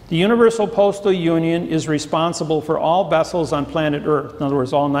 The Universal Postal Union is responsible for all vessels on planet Earth. In other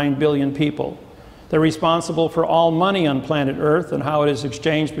words, all 9 billion people. They're responsible for all money on planet Earth and how it is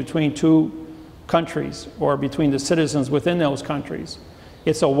exchanged between 2 countries or between the citizens within those countries.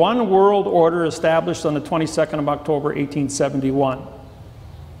 It's a one world order established on the 22nd of October, 1871.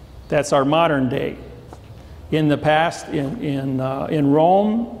 That's our modern day. In the past, in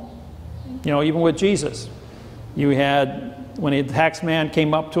Rome, you know, even with Jesus, you had, when a tax man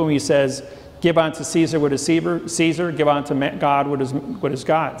came up to him, he says, give unto Caesar what is Caesar, give unto God what is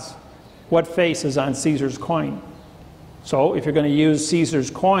God's. What face is on Caesar's coin? So if you're going to use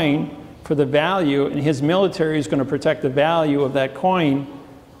Caesar's coin for the value, and his military is going to protect the value of that coin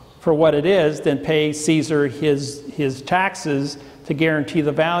for what it is, then pay Caesar his taxes to guarantee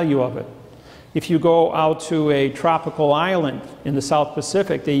the value of it. If you go out to a tropical island in the South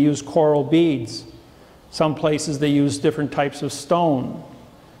Pacific, they use coral beads. Some places they use different types of stone.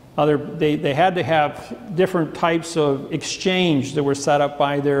 They had to have different types of exchange that were set up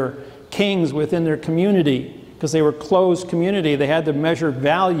by their kings within their community. Because they were a closed community, they had to measure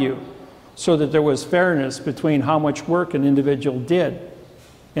value so that there was fairness between how much work an individual did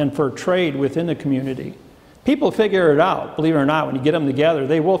and for trade within the community. People figure it out, believe it or not. When you get them together,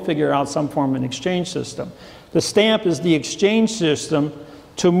 they will figure out some form of an exchange system. The stamp is the exchange system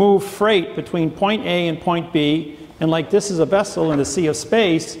to move freight between point A and point B, and like this is a vessel in a sea of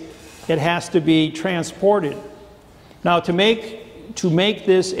space, it has to be transported. Now, to make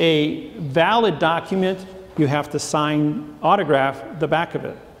this a valid document, you have to autograph the back of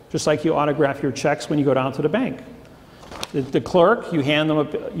it, just like you autograph your checks when you go down to the bank. The clerk, you hand them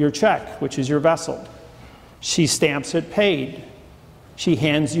your check, which is your vessel. She stamps it paid. She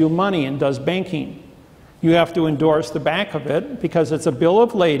hands you money and does banking. You have to endorse the back of it because it's a bill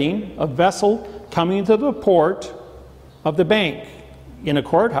of lading, a vessel coming to the port of the bank. In a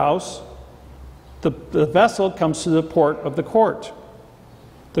courthouse, the vessel comes to the port of the court.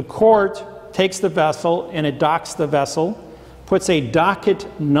 The court takes the vessel and it docks the vessel, puts a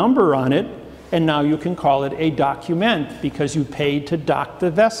docket number on it, and now you can call it a document because you paid to dock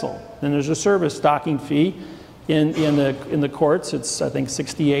the vessel. Then there's a service docking fee. In the courts, it's I think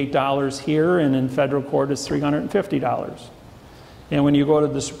 $68 here, and in federal court it's $350. And when you go to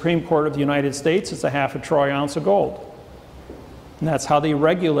the Supreme Court of the United States, it's a half a troy ounce of gold. And that's how they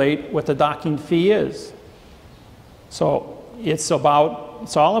regulate what the docking fee is. So it's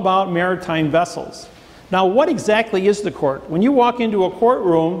all about maritime vessels. Now, what exactly is the court? When you walk into a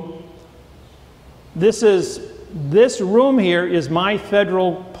courtroom, this room here is my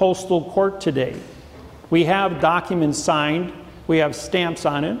federal postal court today. We have documents signed, we have stamps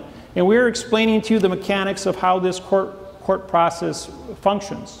on it, and we're explaining to you the mechanics of how this court process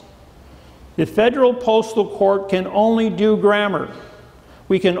functions. The Federal Postal Court can only do grammar.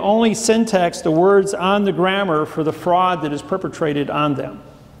 We can only syntax the words on the grammar for the fraud that is perpetrated on them.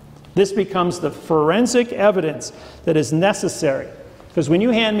 This becomes the forensic evidence that is necessary. Because when you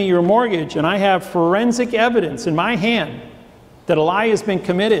hand me your mortgage and I have forensic evidence in my hand that a lie has been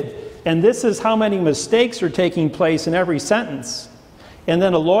committed, and this is how many mistakes are taking place in every sentence, and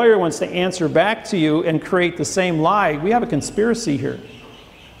then a lawyer wants to answer back to you and create the same lie, we have a conspiracy here.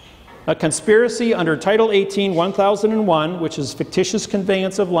 A conspiracy under Title 18, 1001, which is fictitious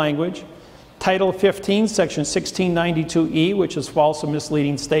conveyance of language, Title 15, Section 1692E, which is false and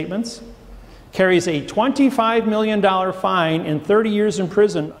misleading statements, carries a $25 million fine and 30 years in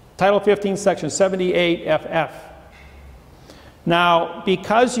prison, Title 15, Section 78 FF. Now,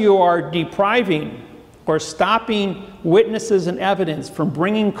 because you are depriving or stopping witnesses and evidence from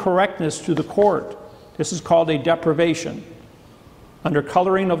bringing correctness to the court, this is called a deprivation. Under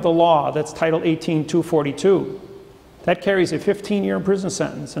coloring of the law, that's Title 18-242. That carries a 15-year prison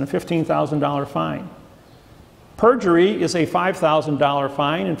sentence and a $15,000 fine. Perjury is a $5,000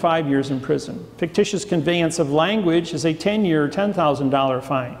 fine and 5 years in prison. Fictitious conveyance of language is a 10-year, $10,000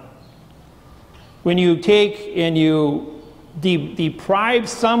 fine. When you take and you deprive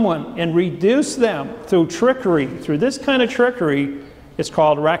someone and reduce them through trickery, through this kind of trickery, it's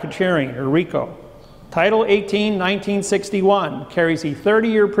called racketeering or RICO. Title 18, 1961 carries a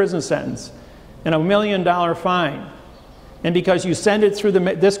 30-year prison sentence and a $1 million fine. And because you send it through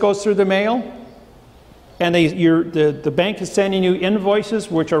this goes through the mail, and the bank is sending you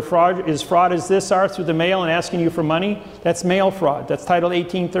invoices which are fraud as this are through the mail and asking you for money, that's mail fraud. That's Title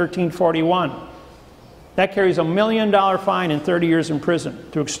 18, 1341. That carries a $1 million fine and 30 years in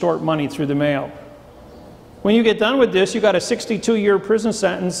prison to extort money through the mail. When you get done with this, you got a 62-year prison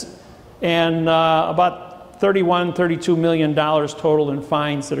sentence and about $32 million total in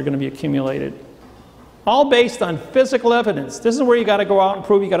fines that are going to be accumulated. All based on physical evidence. This is where you got to go out and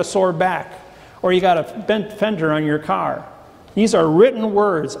prove you got a sore back or you got a bent fender on your car. These are written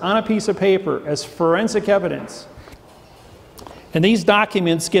words on a piece of paper as forensic evidence. And these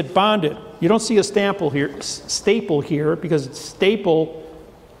documents get bonded. You don't see a staple here because staple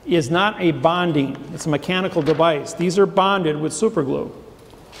is not a bonding. It's a mechanical device. These are bonded with super glue.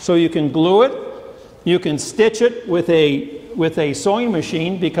 So you can glue it, you can stitch it with a sewing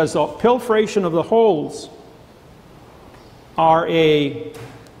machine because the pilferation of the holes are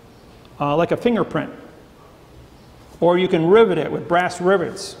like a fingerprint. Or you can rivet it with brass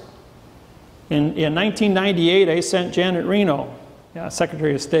rivets. In 1998, I sent Janet Reno,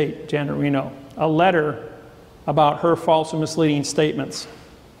 Secretary of State Janet Reno, a letter about her false and misleading statements.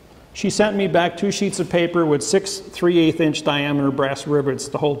 She sent me back 2 sheets of paper with 6 3/8-inch diameter brass rivets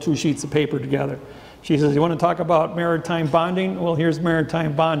to hold 2 sheets of paper together. She says, you want to talk about maritime bonding? Well, here's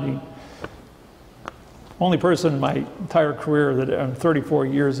maritime bonding. Only person in my entire career, that 34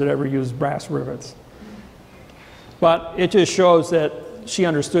 years, that ever used brass rivets. But it just shows that she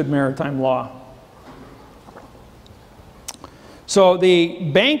understood maritime law. So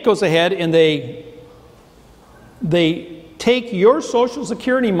the bank goes ahead and they take your Social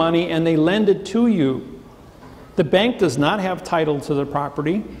Security money and they lend it to you. The bank does not have title to the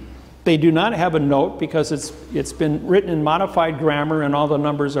property. They do not have a note because it's been written in modified grammar and all the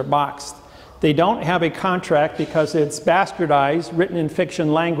numbers are boxed. They don't have a contract because it's bastardized, written in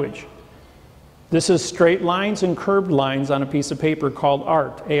fiction language. This is straight lines and curved lines on a piece of paper called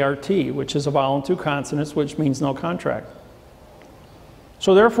ART, A-R-T, which is a vowel and 2 consonants, which means no contract.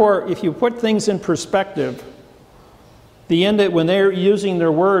 So therefore, if you put things in perspective, when they're using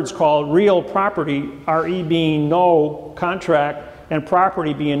their words called real property, RE being no contract, and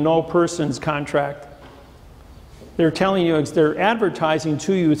property being no person's contract, they're telling you, they're advertising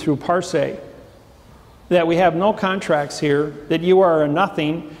to you through parse that we have no contracts here, that you are a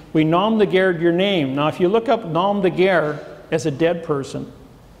nothing, we nom de guerre your name. Now if you look up nom de guerre as a dead person,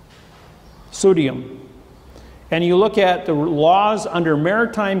 pseudium, and you look at the laws under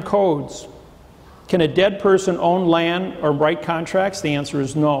maritime codes, can a dead person own land or write contracts? The answer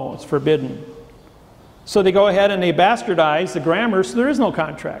is no, it's forbidden. So they go ahead and they bastardize the grammar so there is no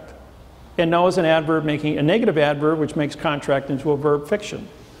contract. And no is an adverb making a negative adverb which makes contract into a verb fiction.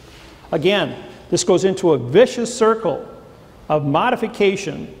 Again, this goes into a vicious circle of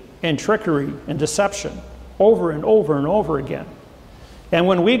modification and trickery and deception over and over and over again. And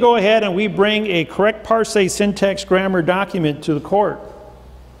when we go ahead and we bring a correct parse syntax grammar document to the court,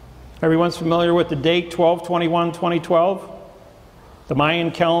 everyone's familiar with the date 12/21/2012? The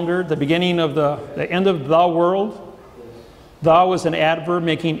Mayan calendar, the beginning of the end of the world. Thou was an adverb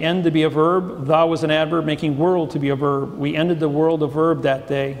making end to be a verb. Thou was an adverb making world to be a verb. We ended the world of verb that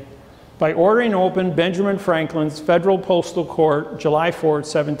day by ordering open Benjamin Franklin's Federal Postal Court, July 4th,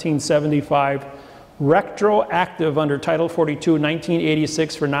 1775, retroactive under Title 42,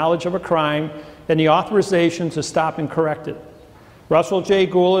 1986 for knowledge of a crime and the authorization to stop and correct it. Russell J.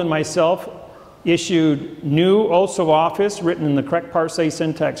 Gould and myself issued new oaths of office written in the correct parse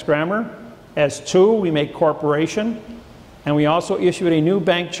syntax grammar. As 2, we make corporation. And we also issued a new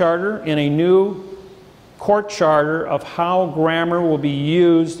bank charter and a new court charter of how grammar will be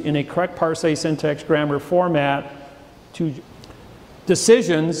used in a correct parse syntax grammar format to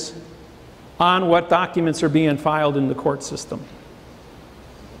decisions on what documents are being filed in the court system.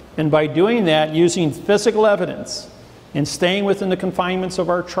 And by doing that, using physical evidence and staying within the confinements of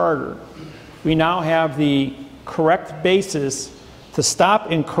our charter, we now have the correct basis to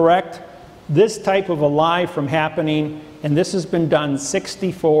stop and correct this type of a lie from happening, and this has been done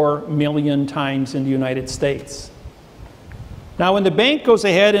 64 million times in the United States. Now, when the bank goes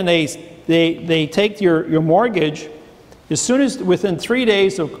ahead and they take your mortgage, as soon as within 3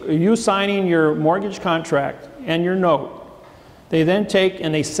 days of you signing your mortgage contract and your note, they then take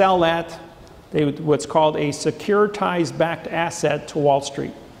and they sell that, what's called a securitized backed asset, to Wall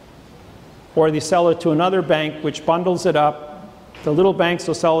Street. Or they sell it to another bank which bundles it up. The little banks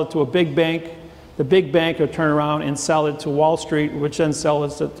will sell it to a big bank. The big bank will turn around and sell it to Wall Street, which then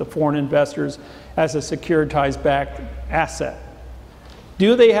sells it to foreign investors as a securitized backed asset.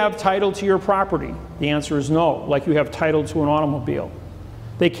 Do they have title to your property? The answer is no, like you have title to an automobile.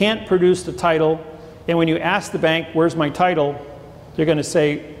 They can't produce the title, and when you ask the bank, where's my title, they're going to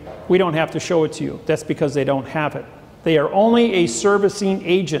say, we don't have to show it to you. That's because they don't have it. They are only a servicing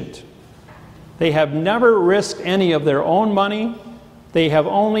agent. They have never risked any of their own money. They have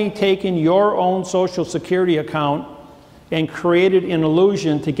only taken your own Social Security account and created an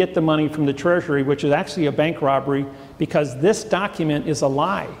illusion to get the money from the Treasury, which is actually a bank robbery, because this document is a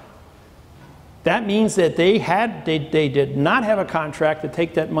lie. That means that they did not have a contract to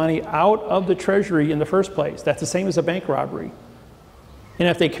take that money out of the Treasury in the first place. That's the same as a bank robbery. And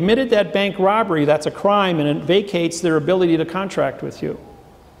if they committed that bank robbery, that's a crime, and it vacates their ability to contract with you.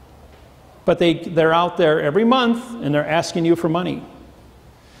 But they're out there every month, and they're asking you for money.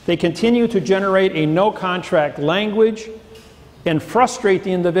 They continue to generate a no-contract language and frustrate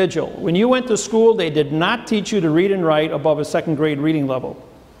the individual. When you went to school, they did not teach you to read and write above a second grade reading level.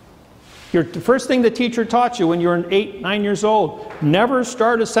 The first thing the teacher taught you when you were 8, 9 years old, never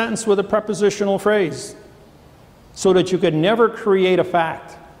start a sentence with a prepositional phrase, so that you could never create a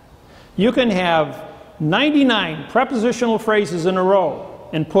fact. You can have 99 prepositional phrases in a row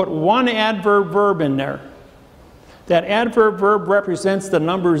and put one adverb verb in there. That adverb verb represents the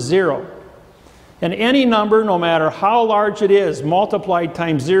number 0. And any number, no matter how large it is, multiplied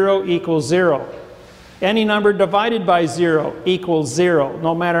times 0 equals 0. Any number divided by 0 equals 0,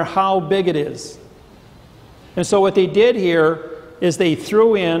 no matter how big it is. And so what they did here is they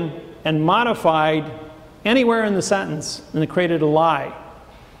threw in and modified anywhere in the sentence, and they created a lie.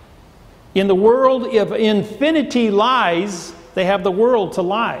 In the world of infinity lies, they have the world to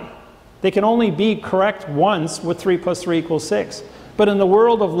lie. They can only be correct once with 3 plus 3 equals 6. But in the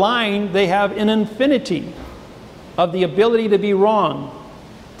world of lying, they have an infinity of the ability to be wrong,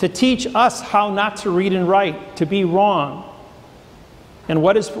 to teach us how not to read and write, to be wrong. And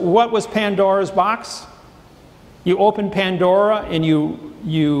what was Pandora's box? You open Pandora and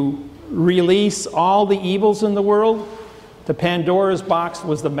you release all the evils in the world. The Pandora's box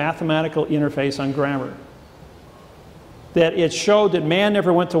was the mathematical interface on grammar. That it showed that man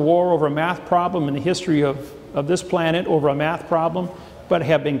never went to war over a math problem in the history of this planet, over a math problem, but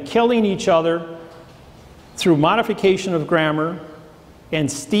have been killing each other through modification of grammar and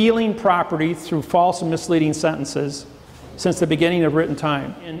stealing property through false and misleading sentences since the beginning of written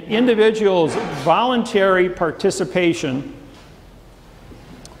time. And individuals' voluntary participation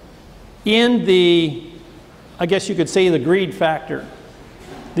in the, I guess you could say, the greed factor,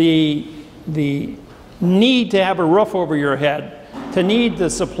 the need to have a roof over your head, to need to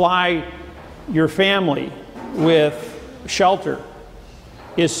supply your family with shelter,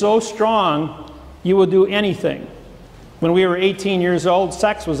 is so strong you will do anything. When we were 18 years old,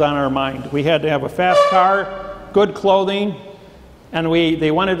 sex was on our mind. We had to have a fast car, good clothing, and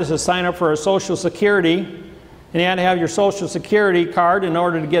they wanted us to sign up for a Social Security, and you had to have your Social Security card in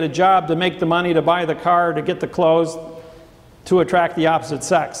order to get a job, to make the money to buy the car, to get the clothes, to attract the opposite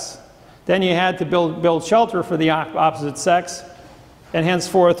sex. Then you had to build shelter for the opposite sex, and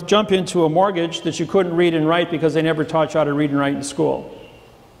henceforth jump into a mortgage that you couldn't read and write because they never taught you how to read and write in school.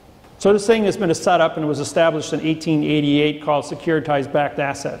 So this thing has been a setup, and it was established in 1888, called securitized backed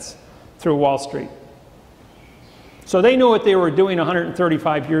assets through Wall Street. So they knew what they were doing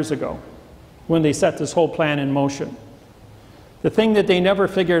 135 years ago when they set this whole plan in motion. The thing that they never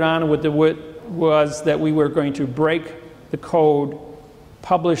figured on was that we were going to break the code,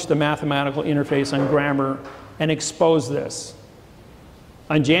 publish the mathematical interface on grammar, and expose this.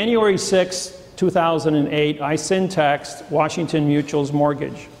 On January 6, 2008, I syntexed Washington Mutual's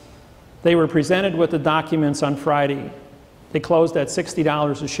mortgage. They were presented with the documents on Friday. They closed at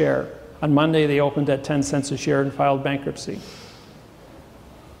 $60 a share. On Monday, they opened at 10 cents a share and filed bankruptcy.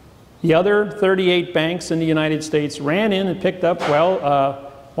 The other 38 banks in the United States ran in and picked up,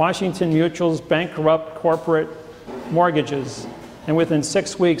 Washington Mutual's bankrupt corporate mortgages and within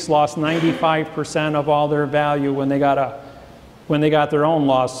 6 weeks lost 95% of all their value when they got their own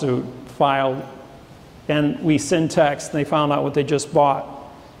lawsuit filed. And we syntaxed, and they found out what they just bought,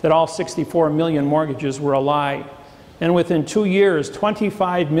 that all 64 million mortgages were a lie. And within 2 years,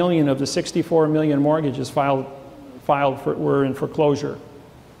 25 million of the 64 million mortgages were in foreclosure,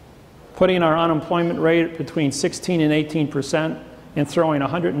 putting our unemployment rate between 16 and 18% and throwing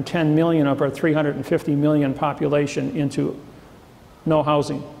 110 million of our 350 million population into no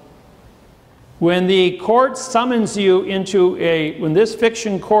housing. When the court summons you when this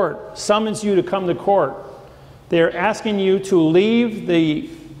fiction court summons you to come to court, they're asking you to leave the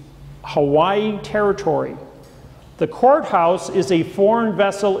Hawaii territory. The courthouse is a foreign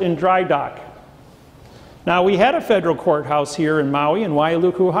vessel in dry dock. Now, we had a federal courthouse here in Maui in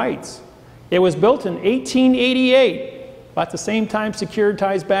Wailuku Heights. It was built in 1888, about the same time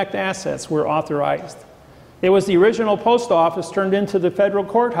securitized-backed assets were authorized. It was the original post office turned into the federal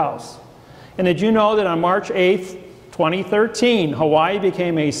courthouse. And did you know that on March 8th, 2013, Hawaii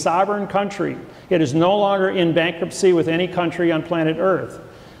became a sovereign country? It is no longer in bankruptcy with any country on planet Earth.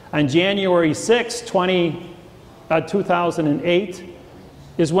 On January 6, 2008,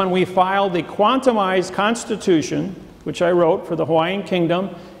 is when we filed the quantumized constitution, which I wrote for the Hawaiian Kingdom,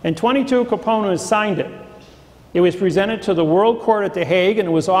 and 22 Kaponas signed it. It was presented to the World Court at The Hague, and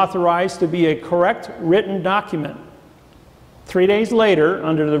it was authorized to be a correct written document. 3 days later,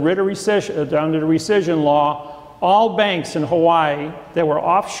 under the rescission law, all banks in Hawaii that were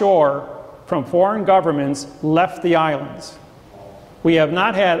offshore from foreign governments left the islands. We have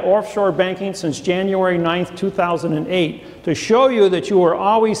not had offshore banking since January 9th, 2008, to show you that you were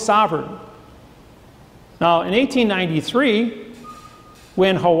always sovereign. Now, in 1893,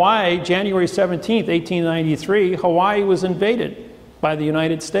 when Hawaii, January 17th, 1893, Hawaii was invaded by the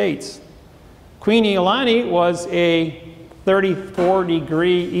United States. Queen Iolani was a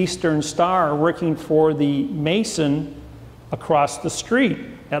 34-degree Eastern Star working for the Mason across the street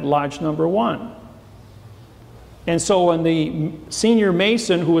at Lodge Number 1. And so when the senior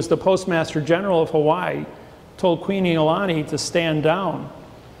Mason, who was the Postmaster General of Hawaii, told Queen Iolani to stand down,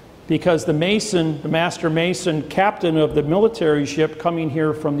 because the Mason, the Master Mason, captain of the military ship coming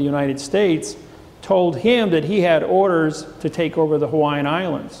here from the United States, told him that he had orders to take over the Hawaiian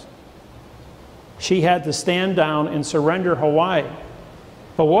Islands. She had to stand down and surrender Hawaii.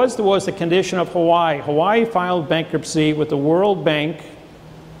 But what was the condition of Hawaii? Hawaii filed bankruptcy with the World Bank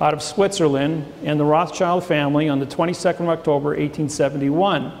out of Switzerland and the Rothschild family on the 22nd of October,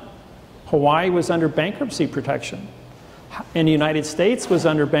 1871. Hawaii was under bankruptcy protection. And the United States was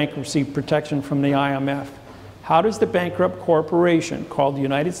under bankruptcy protection from the IMF. How does the bankrupt corporation called the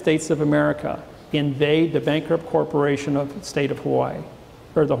United States of America invade the bankrupt corporation of the state of Hawaii,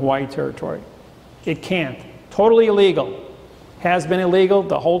 or the Hawaii territory? It can't. Totally illegal. Has been illegal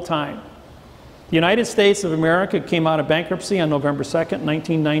the whole time. The United States of America came out of bankruptcy on November 2nd,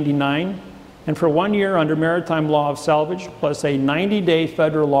 1999, and for 1 year under maritime law of salvage, plus a 90-day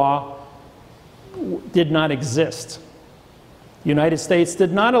federal law, did not exist. The United States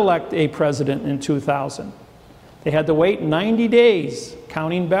did not elect a president in 2000. They had to wait 90 days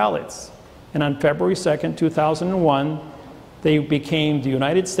counting ballots. And on February 2nd, 2001, they became the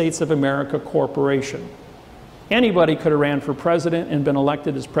United States of America Corporation. Anybody could have ran for president and been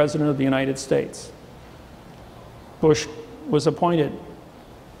elected as president of the United States. Bush was appointed.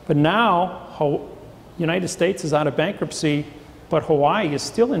 But now, the United States is out of bankruptcy, but Hawaii is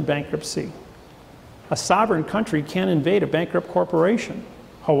still in bankruptcy. A sovereign country can't invade a bankrupt corporation.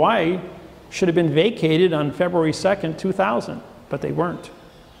 Hawaii should have been vacated on February 2nd, 2000, but they weren't.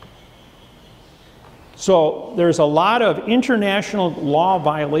 So there's a lot of international law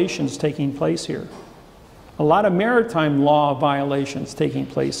violations taking place here. A lot of maritime law violations taking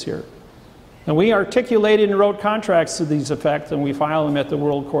place here. And we articulated and wrote contracts to these effects, and we filed them at the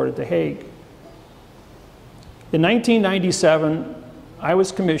World Court at The Hague. In 1997, I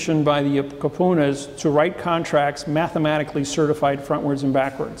was commissioned by the Kapunas to write contracts mathematically certified frontwards and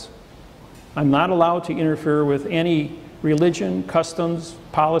backwards. I'm not allowed to interfere with any religion, customs,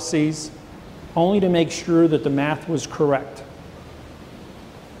 policies, only to make sure that the math was correct.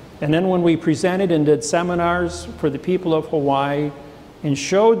 And then when we presented and did seminars for the people of Hawaii and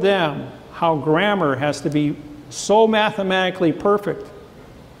showed them how grammar has to be so mathematically perfect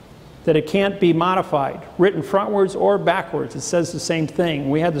that it can't be modified, written frontwards or backwards, it says the same thing.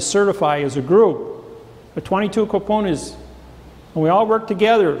 We had to certify as a group, with 22 Kapunas, and we all worked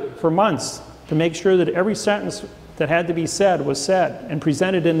together for months to make sure that every sentence that had to be said was said and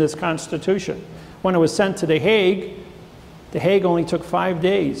presented in this Constitution. When it was sent to The Hague only took 5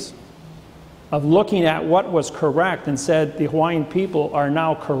 days. of looking at what was correct and said the Hawaiian people are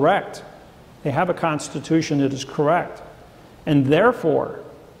now correct. They have a constitution that is correct. And therefore,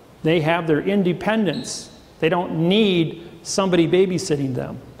 they have their independence. They don't need somebody babysitting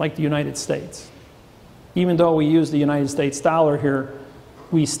them like the United States. Even though we use the United States dollar here,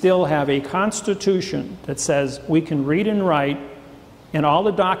 we still have a constitution that says we can read and write, and all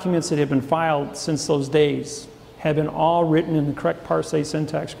the documents that have been filed since those days have been all written in the correct parse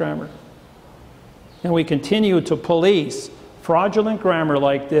syntax grammar. And we continue to police fraudulent grammar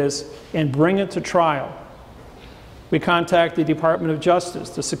like this and bring it to trial. We contact the Department of Justice,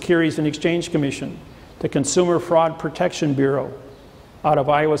 the Securities and Exchange Commission, the Consumer Fraud Protection Bureau out of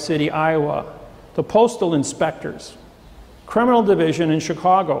Iowa City, Iowa, the postal inspectors, criminal division in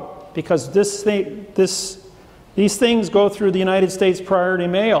Chicago, because these things go through the United States priority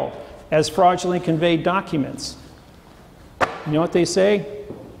mail as fraudulently conveyed documents. You know what they say?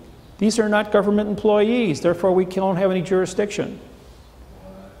 These are not government employees, therefore we don't have any jurisdiction.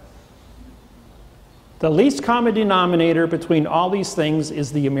 The least common denominator between all these things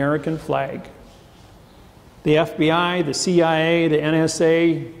is the American flag. The FBI, the CIA, the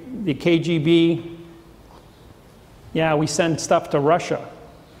NSA, the KGB. Yeah, we send stuff to Russia.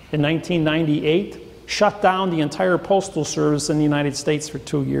 In 1998, shut down the entire postal service in the United States for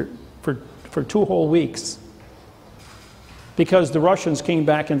 2 years, for 2 whole weeks. Because the Russians came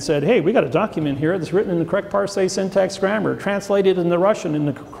back and said, hey, we got a document here that's written in the correct parse syntax grammar, translated in the Russian in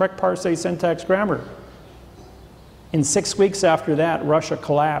the correct parse syntax grammar. In 6 weeks after that, Russia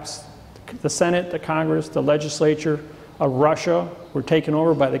collapsed. The Senate, the Congress, the legislature of Russia were taken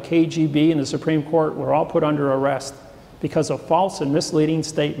over by the KGB, and the Supreme Court were all put under arrest because of false and misleading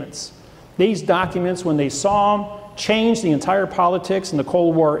statements. These documents, when they saw them, changed the entire politics, and the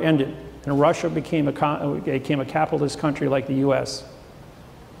Cold War ended. And Russia became a capitalist country like the US.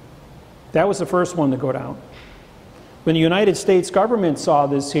 That was the first one to go down. When the United States government saw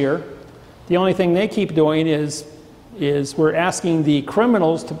this here, the only thing they keep doing is we're asking the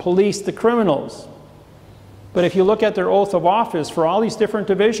criminals to police the criminals. But if you look at their oath of office for all these different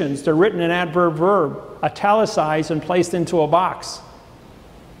divisions, they're written in adverb verb, italicized and placed into a box,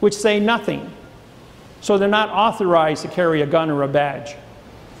 which say nothing. So they're not authorized to carry a gun or a badge,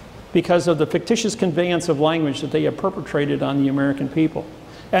 because of the fictitious conveyance of language that they have perpetrated on the American people.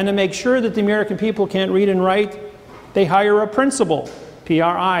 And to make sure that the American people can't read and write, they hire a principal,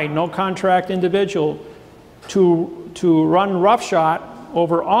 PRI, no contract individual, to run roughshod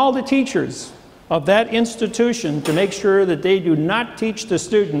over all the teachers of that institution to make sure that they do not teach the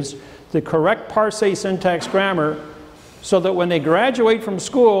students the correct parse syntax grammar, so that when they graduate from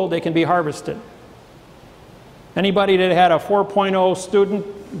school, they can be harvested. Anybody that had a 4.0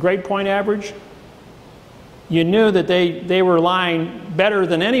 student grade point average, you knew that they were lying better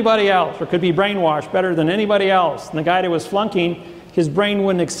than anybody else, or could be brainwashed better than anybody else. And the guy that was flunking, his brain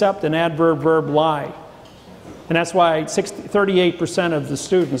wouldn't accept an adverb verb lie. And that's why 38% of the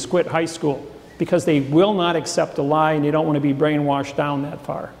students quit high school, because they will not accept a lie and they don't want to be brainwashed down that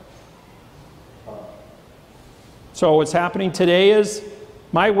far. So what's happening today is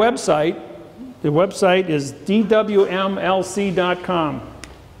my website, the website is dwmlc.com.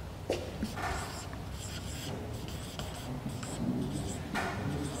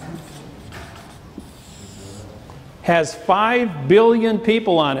 Has 5 billion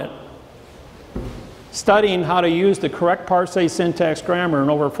people on it studying how to use the correct parse syntax grammar, and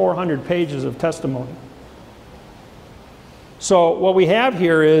over 400 pages of testimony. So what we have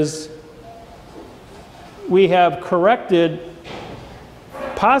here is we have corrected,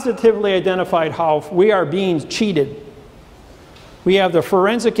 positively identified how we are being cheated. We have the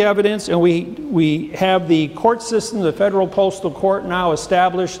forensic evidence, and we have the court system, the Federal Postal Court, now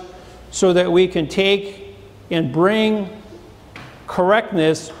established so that we can take and bring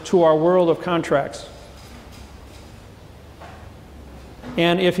correctness to our world of contracts.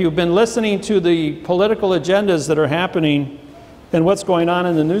 And if you've been listening to the political agendas that are happening and what's going on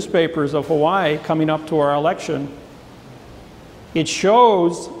in the newspapers of Hawaii coming up to our election, it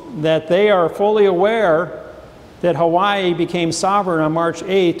shows that they are fully aware that Hawaii became sovereign on March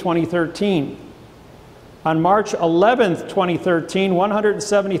 8, 2013. On March 11th, 2013,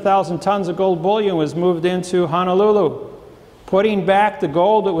 170,000 tons of gold bullion was moved into Honolulu, putting back the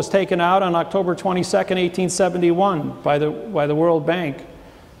gold that was taken out on October 22nd, 1871 by the World Bank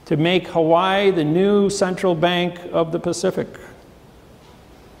to make Hawaii the new central bank of the Pacific.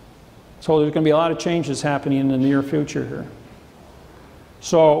 So there's going to be a lot of changes happening in the near future here.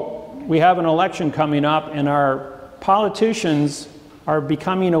 So we have an election coming up, and our politicians are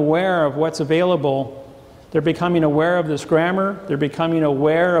becoming aware of what's available. They're becoming aware of this grammar. They're becoming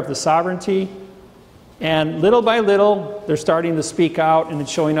aware of the sovereignty And little by little, they're starting to speak out, and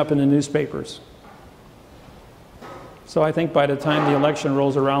it's showing up in the newspapers. So I think by the time the election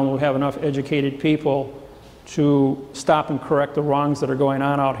rolls around, we'll have enough educated people to stop and correct the wrongs that are going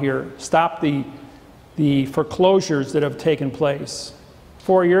on out here. Stop the foreclosures that have taken place.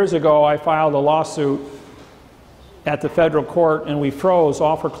 4 years ago, I filed a lawsuit at the federal court, and we froze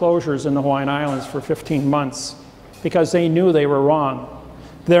all foreclosures in the Hawaiian Islands for 15 months because they knew they were wrong.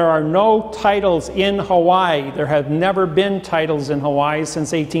 There are no titles in Hawaii. There have never been titles in Hawaii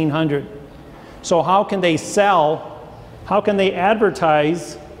since 1800. So how can they sell? How can they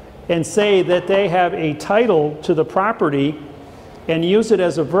advertise and say that they have a title to the property and use it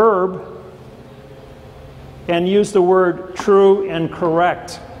as a verb and use the word true and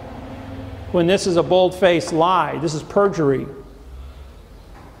correct when this is a bold-faced lie? This is perjury.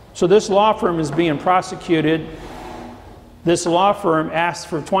 So this law firm is being prosecuted. This law firm asked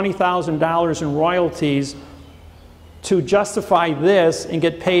for $20,000 in royalties to justify this and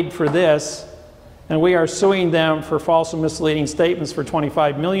get paid for this. And we are suing them for false and misleading statements for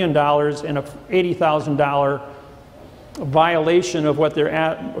 $25 million and a $80,000 violation of what they're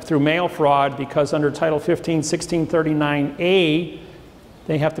at through mail fraud, because under Title 15, 1639A,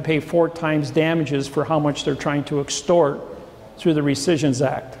 they have to pay 4 times damages for how much they're trying to extort through the Rescissions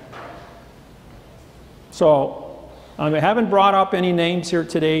Act. So I haven't brought up any names here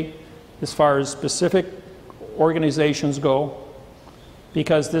today as far as specific organizations go,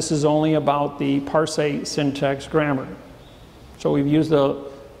 because this is only about the parse syntax grammar. So we've used a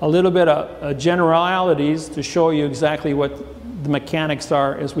little bit of generalities to show you exactly what the mechanics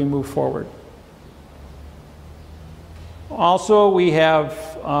are as we move forward. Also, we have,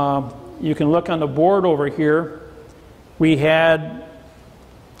 you can look on the board over here, we had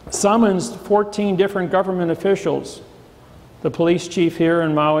summoned 14 different government officials. The police chief here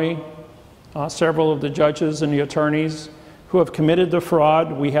in Maui, several of the judges and the attorneys who have committed the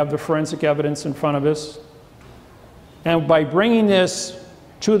fraud. We have the forensic evidence in front of us. And by bringing this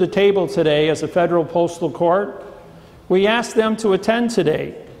to the table today as a federal postal court, we ask them to attend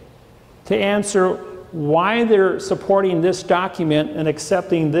today to answer why they're supporting this document and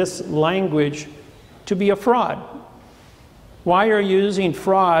accepting this language to be a fraud. Why are you using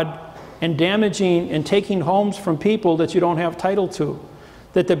fraud and damaging and taking homes from people that you don't have title to,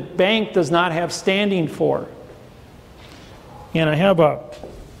 that the bank does not have standing for? And I have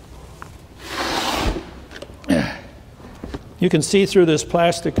you can see through this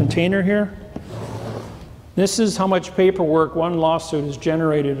plastic container here. This is how much paperwork one lawsuit has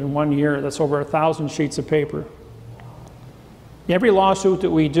generated in 1 year. That's over 1,000 sheets of paper. Every lawsuit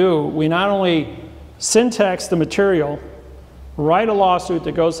that we do, we not only syntax the material, write a lawsuit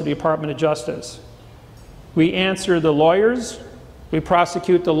that goes to the Department of Justice. We answer the lawyers. We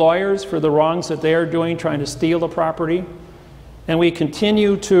prosecute the lawyers for the wrongs that they are doing, trying to steal the property. And we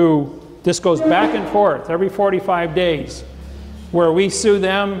continue to, this goes back and forth every 45 days, where we sue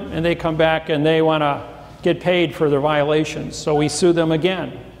them and they come back and they want to get paid for their violations. So we sue them again.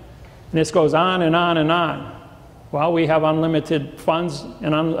 And this goes on and on and on. Well, we have unlimited funds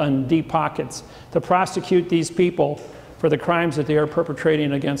and deep pockets to prosecute these people for the crimes that they are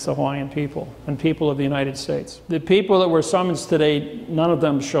perpetrating against the Hawaiian people and people of the United States. The people that were summoned today, none of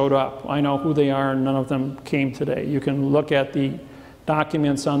them showed up. I know who they are, and none of them came today. You can look at the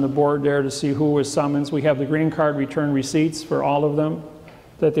documents on the board there to see who was summoned. We have the green card return receipts for all of them,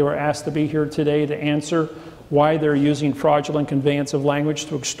 that they were asked to be here today to answer why they're using fraudulent conveyance of language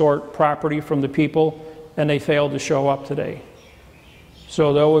to extort property from the people, and they failed to show up today.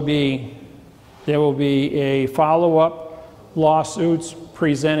 So there will be a follow-up lawsuits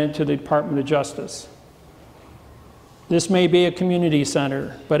presented to the Department of Justice. This may be a community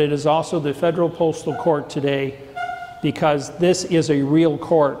center, but it is also the Federal Postal Court today, because this is a real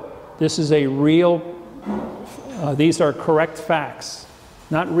court. This is a real, these are correct facts.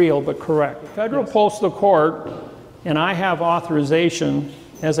 Not real, but correct. The Federal Postal Court, and I have authorization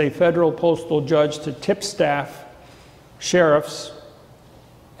as a federal postal judge to tip staff sheriffs,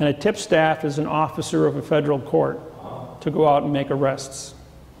 and a tip staff is an officer of a federal court, to go out and make arrests.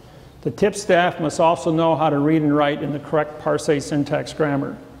 The tip staff must also know how to read and write in the correct parse syntax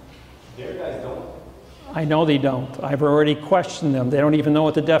grammar. Their guys don't. I know they don't. I've already questioned them. They don't even know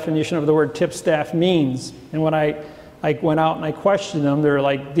what the definition of the word tip staff means. And when I went out and I questioned them, they're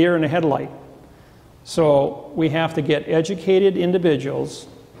like deer in a headlight. So we have to get educated individuals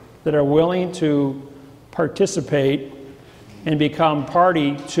that are willing to participate and become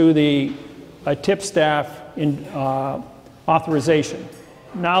party to the tip staff authorization.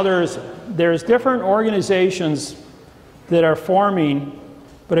 Now there's different organizations that are forming,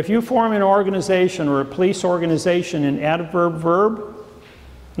 But if you form an organization or a police organization in adverb verb,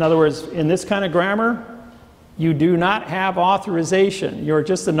 in other words, in this kind of grammar, you do not have authorization. You're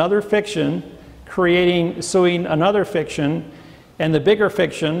just another fiction suing another fiction, and the bigger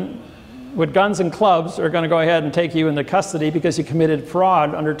fiction with guns and clubs are going to go ahead and take you into custody because you committed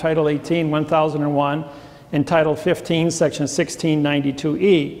fraud under Title 18, 1001, and Title 15, Section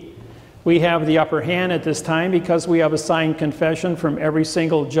 1692E. We have the upper hand at this time because we have a signed confession from every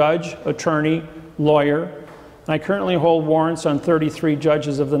single judge, attorney, lawyer. And I currently hold warrants on 33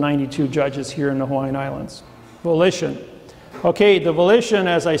 judges of the 92 judges here in the Hawaiian Islands. Volition. Okay, the volition,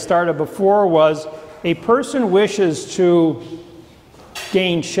 as I started before, was a person wishes to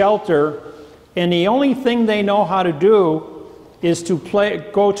gain shelter, and the only thing they know how to do is to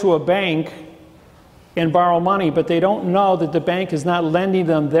go to a bank and borrow money, but they don't know that the bank is not lending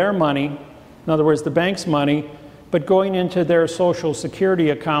them their money, in other words, the bank's money, but going into their Social Security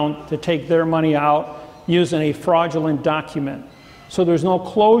account to take their money out using a fraudulent document. So there's no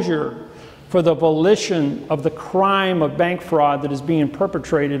closure for the volition of the crime of bank fraud that is being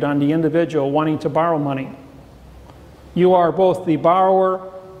perpetrated on the individual wanting to borrow money. You are both the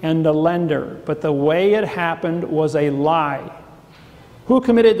borrower and the lender, but the way it happened was a lie. Who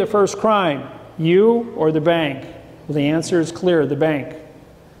committed the first crime? You or the bank? Well, the answer is clear, the bank.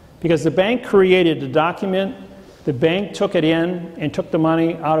 Because the bank created the document, the bank took it in and took the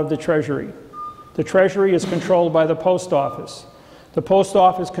money out of the Treasury. The Treasury is controlled by the Post Office. The Post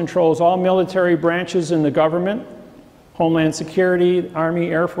Office controls all military branches in the government, Homeland Security, Army,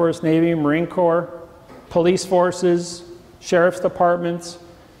 Air Force, Navy, Marine Corps, police forces, sheriff's departments.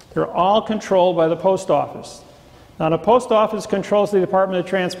 They're all controlled by the Post Office. Now, the Post Office controls the Department of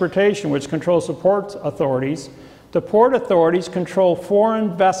Transportation, which controls the port authorities. The port authorities control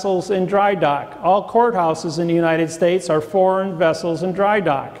foreign vessels in dry dock. All courthouses in the United States are foreign vessels in dry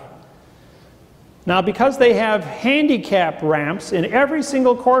dock. Now, because they have handicap ramps in every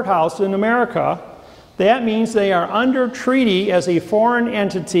single courthouse in America, that means they are under treaty as a foreign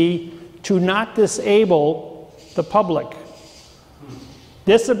entity to not disable the public.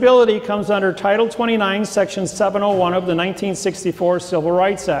 Disability comes under Title 29, Section 701 of the 1964 Civil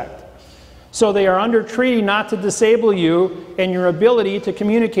Rights Act. So they are under treaty not to disable you and your ability to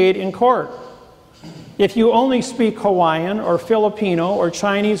communicate in court. If you only speak Hawaiian or Filipino or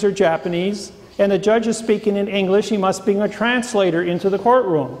Chinese or Japanese, and the judge is speaking in English, he must bring a translator into the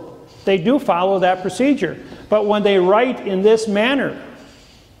courtroom. They do follow that procedure. But when they write in this manner,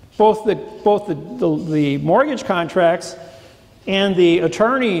 both the mortgage contracts and the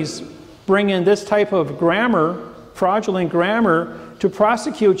attorneys bring in this type of grammar, fraudulent grammar, to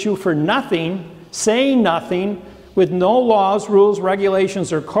prosecute you for nothing, saying nothing, with no laws, rules,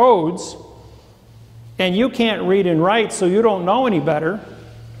 regulations, or codes, and you can't read and write, so you don't know any better,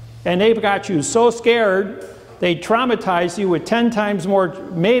 and they've got you so scared, they traumatize you with 10 times more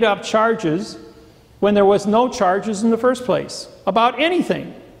made-up charges when there was no charges in the first place about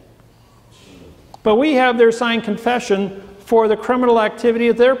anything. But we have their signed confession for the criminal activity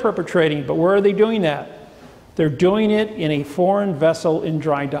that they're perpetrating. But where are they doing that? They're doing it in a foreign vessel in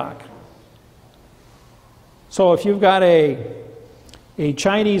dry dock. So if you've got a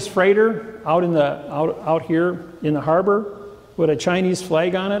Chinese freighter out here in the harbor with a Chinese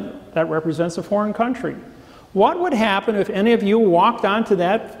flag on it, that represents a foreign country. What would happen if any of you walked onto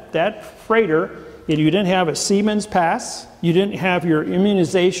that freighter and you didn't have a seaman's pass, you didn't have your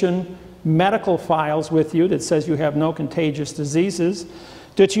immunization medical files with you that says you have no contagious diseases,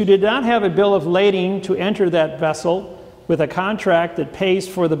 that you did not have a bill of lading to enter that vessel with a contract that pays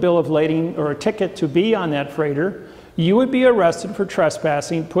for the bill of lading or a ticket to be on that freighter, you would be arrested for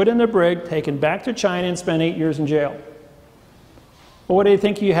trespassing, put in the brig, taken back to China, and spend 8 years in jail. Well, what do you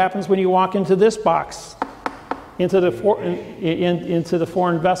think happens when you walk into this box, into the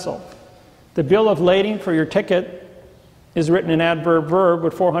foreign vessel? The bill of lading for your ticket is written in adverb verb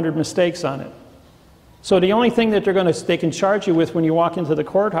with 400 mistakes on it. So the only thing that they can charge you with when you walk into the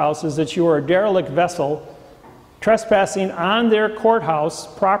courthouse is that you are a derelict vessel trespassing on their courthouse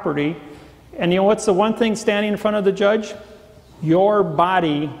property. And you know what's the one thing standing in front of the judge? Your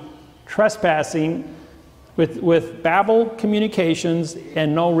body trespassing with babble communications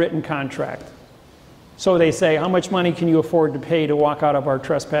and no written contract. So they say, how much money can you afford to pay to walk out of our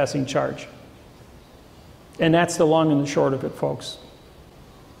trespassing charge? And that's the long and the short of it, folks.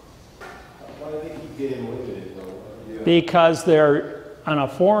 Why do they keep getting away with it, though? Yeah. Because they're on a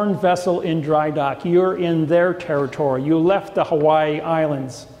foreign vessel in dry dock. You're in their territory. You left the Hawaii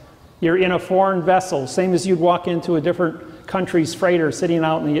Islands. You're in a foreign vessel, same as you'd walk into a different country's freighter sitting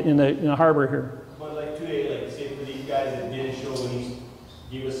out in the harbor here. But like today, like say for these guys that didn't show any,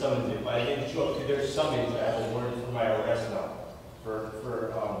 give a summons. If I didn't show up to their summons, I have a warrant for my arrest now.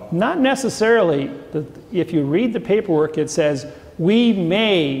 Not necessarily. If you read the paperwork, it says, we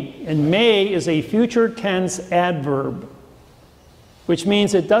may, and may is a future tense adverb, which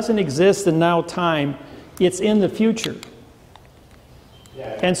means it doesn't exist in now time, it's in the future.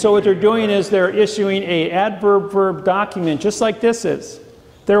 Yeah, and so what they're doing is they're issuing a adverb-verb document, just like this is.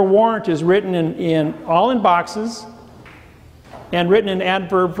 Their warrant is written all in boxes and written in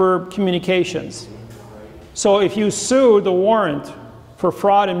adverb-verb communications. So if you sue the warrant for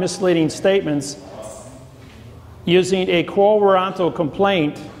fraud and misleading statements using a quo warranto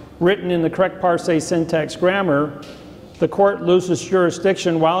complaint written in the correct parse syntax grammar, the court loses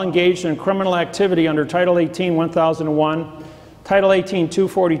jurisdiction while engaged in criminal activity under Title 18, 1001, Title 18,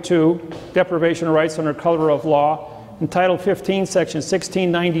 242, deprivation of rights under color of law, and Title 15, Section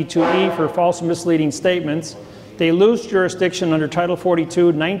 1692E for false and misleading statements. They lose jurisdiction under Title 42,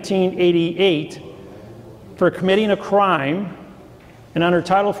 1988 for committing a crime, and under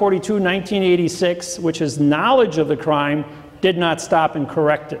Title 42, 1986, which is knowledge of the crime, did not stop and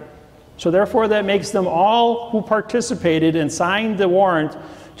correct it. So therefore, that makes them all who participated and signed the warrant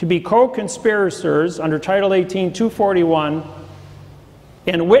to be co-conspirators under Title 18, 241,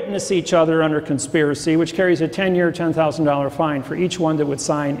 and witness each other under conspiracy, which carries a 10-year, $10,000 fine for each one that would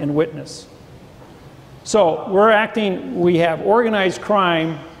sign and witness. So we have organized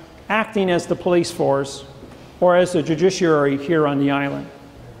crime acting as the police force, or as the judiciary here on the island.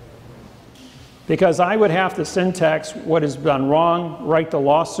 Because I would have to syntax what has done wrong, write the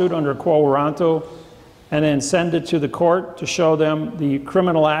lawsuit under quo warranto, and then send it to the court to show them the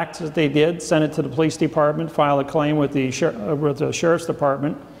criminal act that they did, send it to the police department, file a claim with the sheriff's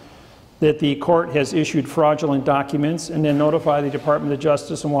department that the court has issued fraudulent documents, and then notify the Department of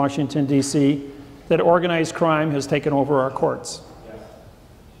Justice in Washington, D.C. that organized crime has taken over our courts.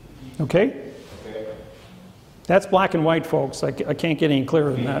 Okay? That's black and white, folks. I can't get any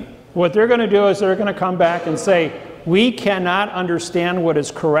clearer than that. What they're going to do is they're going to come back and say, we cannot understand what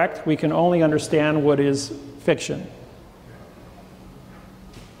is correct. We can only understand what is fiction.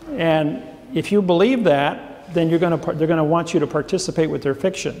 And if you believe that, then they're going to want you to participate with their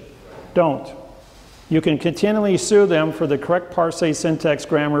fiction. Don't. You can continually sue them for the correct parse syntax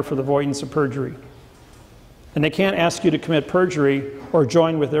grammar for the avoidance of perjury. And they can't ask you to commit perjury or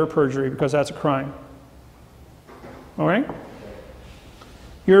join with their perjury, because that's a crime. All right?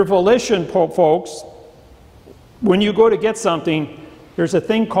 Your volition, folks, when you go to get something, there's a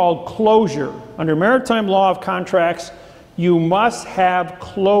thing called closure. Under maritime law of contracts, you must have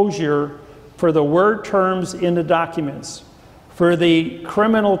closure for the word terms in the documents, for the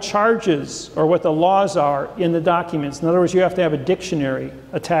criminal charges or what the laws are in the documents. In other words, you have to have a dictionary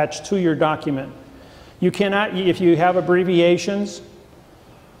attached to your document. You cannot, if you have abbreviations,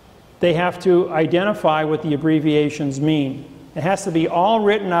 they have to identify what the abbreviations mean. It has to be all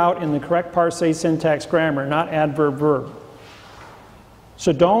written out in the correct parse syntax grammar, not adverb-verb.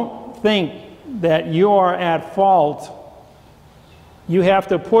 So don't think that you are at fault. You have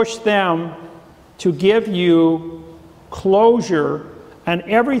to push them to give you closure on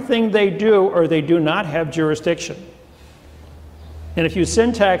everything they do, or they do not have jurisdiction. And if you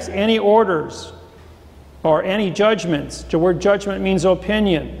syntax any orders or any judgments, the word judgment means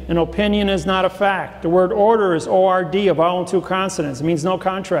opinion. An opinion is not a fact. The word order is O-R-D, a vowel and two consonants. It means no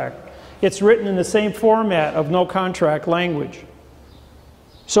contract. It's written in the same format of no contract language.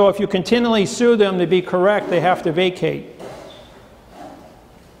 So if you continually sue them to be correct, they have to vacate.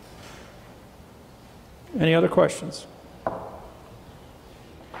 Any other questions?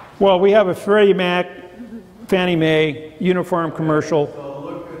 Well, we have a Freddie Mac, Fannie Mae, uniform commercial. So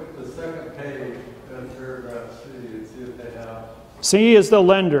look at the second page of paragraph C and see if they have. C is the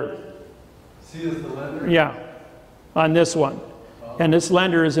lender. C is the lender? Yeah, on this one. And this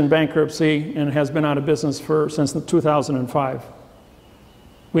lender is in bankruptcy and has been out of business since 2005.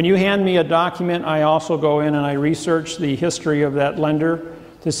 When you hand me a document, I also go in and I research the history of that lender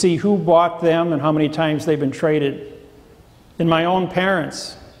to see who bought them and how many times they've been traded. And my own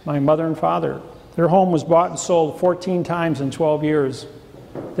parents, my mother and father, their home was bought and sold 14 times in 12 years.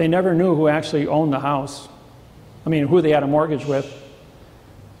 They never knew who actually owned the house. I mean, who they had a mortgage with.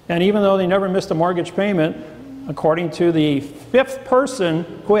 And even though they never missed a mortgage payment, according to the fifth person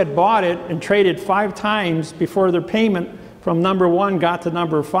who had bought it and traded 5 times before their payment from number 1 got to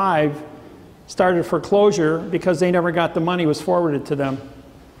number 5, started foreclosure because they never got the money was forwarded to them,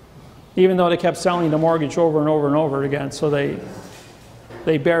 even though they kept selling the mortgage over and over and over again. So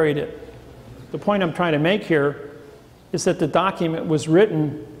they buried it. The point I'm trying to make here is that the document was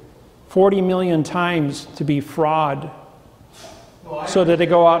written 40 million times to be fraud. No, so that they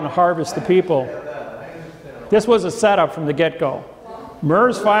go out and harvest the people. This was a setup from the get-go.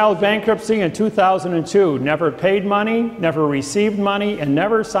 MERS filed bankruptcy in 2002, never paid money, never received money, and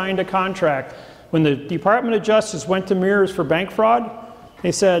never signed a contract. When the Department of Justice went to MERS for bank fraud,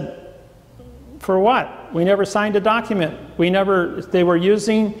 they said, for what? We never signed a document. They were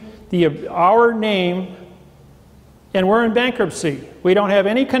using our name, and we're in bankruptcy. We don't have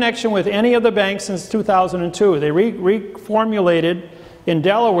any connection with any of the banks since 2002. They reformulated in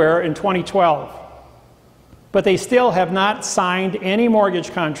Delaware in 2012. But they still have not signed any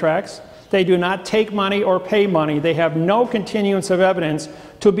mortgage contracts. They do not take money or pay money. They have no continuance of evidence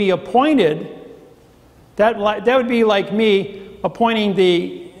to be appointed. That would be like me appointing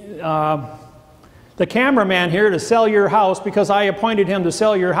the cameraman here to sell your house because I appointed him to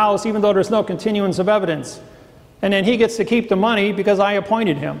sell your house even though there's no continuance of evidence. And then he gets to keep the money because I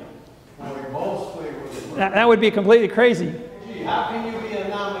appointed him. That would be completely crazy. Gee, how can you be a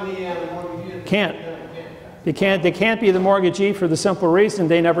nominee and a mortgagee? Can't. They can't be the mortgagee for the simple reason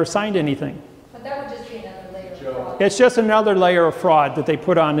they never signed anything. But that would just be another layer of fraud. It's just another layer of fraud that they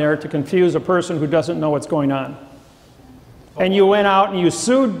put on there to confuse a person who doesn't know what's going on. And you went out and you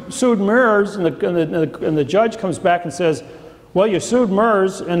sued MERS, and the judge comes back and says, well, you sued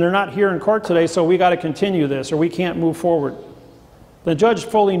MERS and they're not here in court today, so we got to continue this or we can't move forward. The judge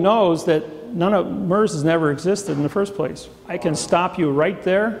fully knows that none of MERS has never existed in the first place. I can stop you right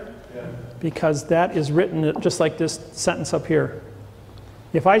there because that is written just like this sentence up here.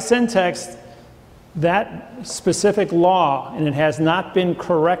 If I syntax that specific law and it has not been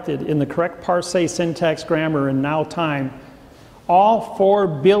corrected in the correct parse, syntax, grammar, and now time, all 4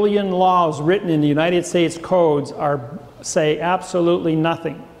 billion laws written in the United States codes say absolutely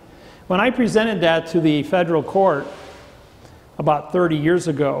nothing. When I presented that to the federal court about 30 years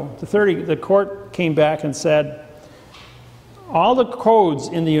ago, the court came back and said, all the codes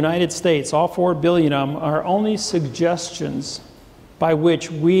in the United States, all 4 billion of them, are only suggestions by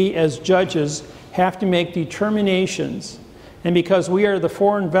which we as judges have to make determinations. And because we are the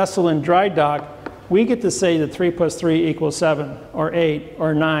foreign vessel in dry dock, we get to say that 3 plus 3 equals 7, or 8,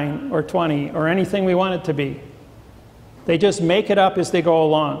 or 9, or 20, or anything we want it to be. They just make it up as they go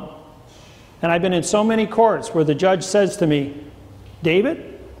along. And I've been in so many courts where the judge says to me,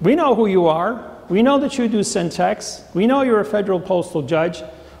 David, we know who you are. We know that you do syntax. We know you're a federal postal judge,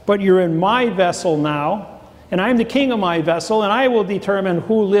 but you're in my vessel now, and I'm the king of my vessel, and I will determine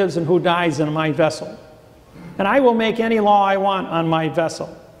who lives and who dies in my vessel. And I will make any law I want on my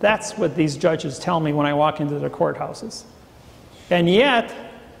vessel. That's what these judges tell me when I walk into their courthouses. And yet,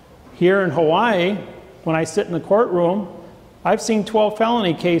 here in Hawaii, when I sit in the courtroom, I've seen 12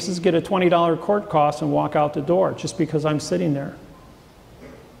 felony cases get a $20 court cost and walk out the door just because I'm sitting there.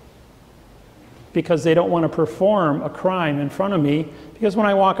 Because they don't want to perform a crime in front of me, because when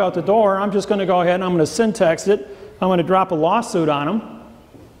I walk out the door, I'm just going to go ahead and I'm going to syntax it, I'm going to drop a lawsuit on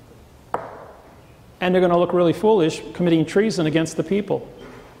them, and they're going to look really foolish committing treason against the people.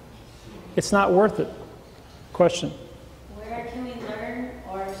 It's not worth it. Question? Where can we learn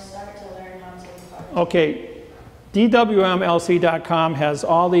or start to learn how to park? Okay, DWMLC.com has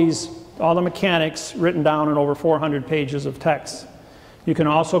all the mechanics written down in over 400 pages of text. You can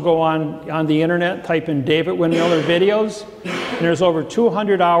also go on the internet, type in David-Wynn Miller videos, and there's over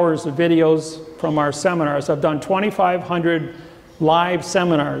 200 hours of videos from our seminars. I've done 2,500 live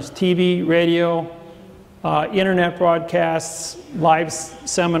seminars, TV, radio, internet broadcasts, live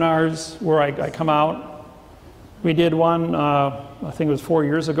seminars where I come out. We did one, I think it was 4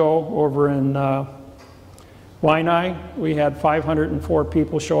 years ago, over in Waianae. We had 504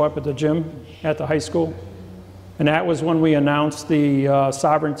 people show up at the gym at the high school. And that was when we announced the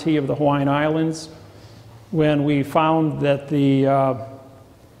sovereignty of the Hawaiian Islands, when we found that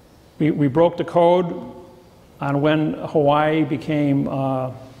we broke the code on when Hawaii became,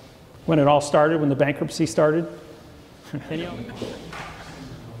 when it all started, when the bankruptcy started.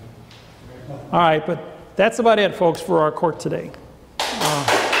 All right, but that's about it, folks, for our court today.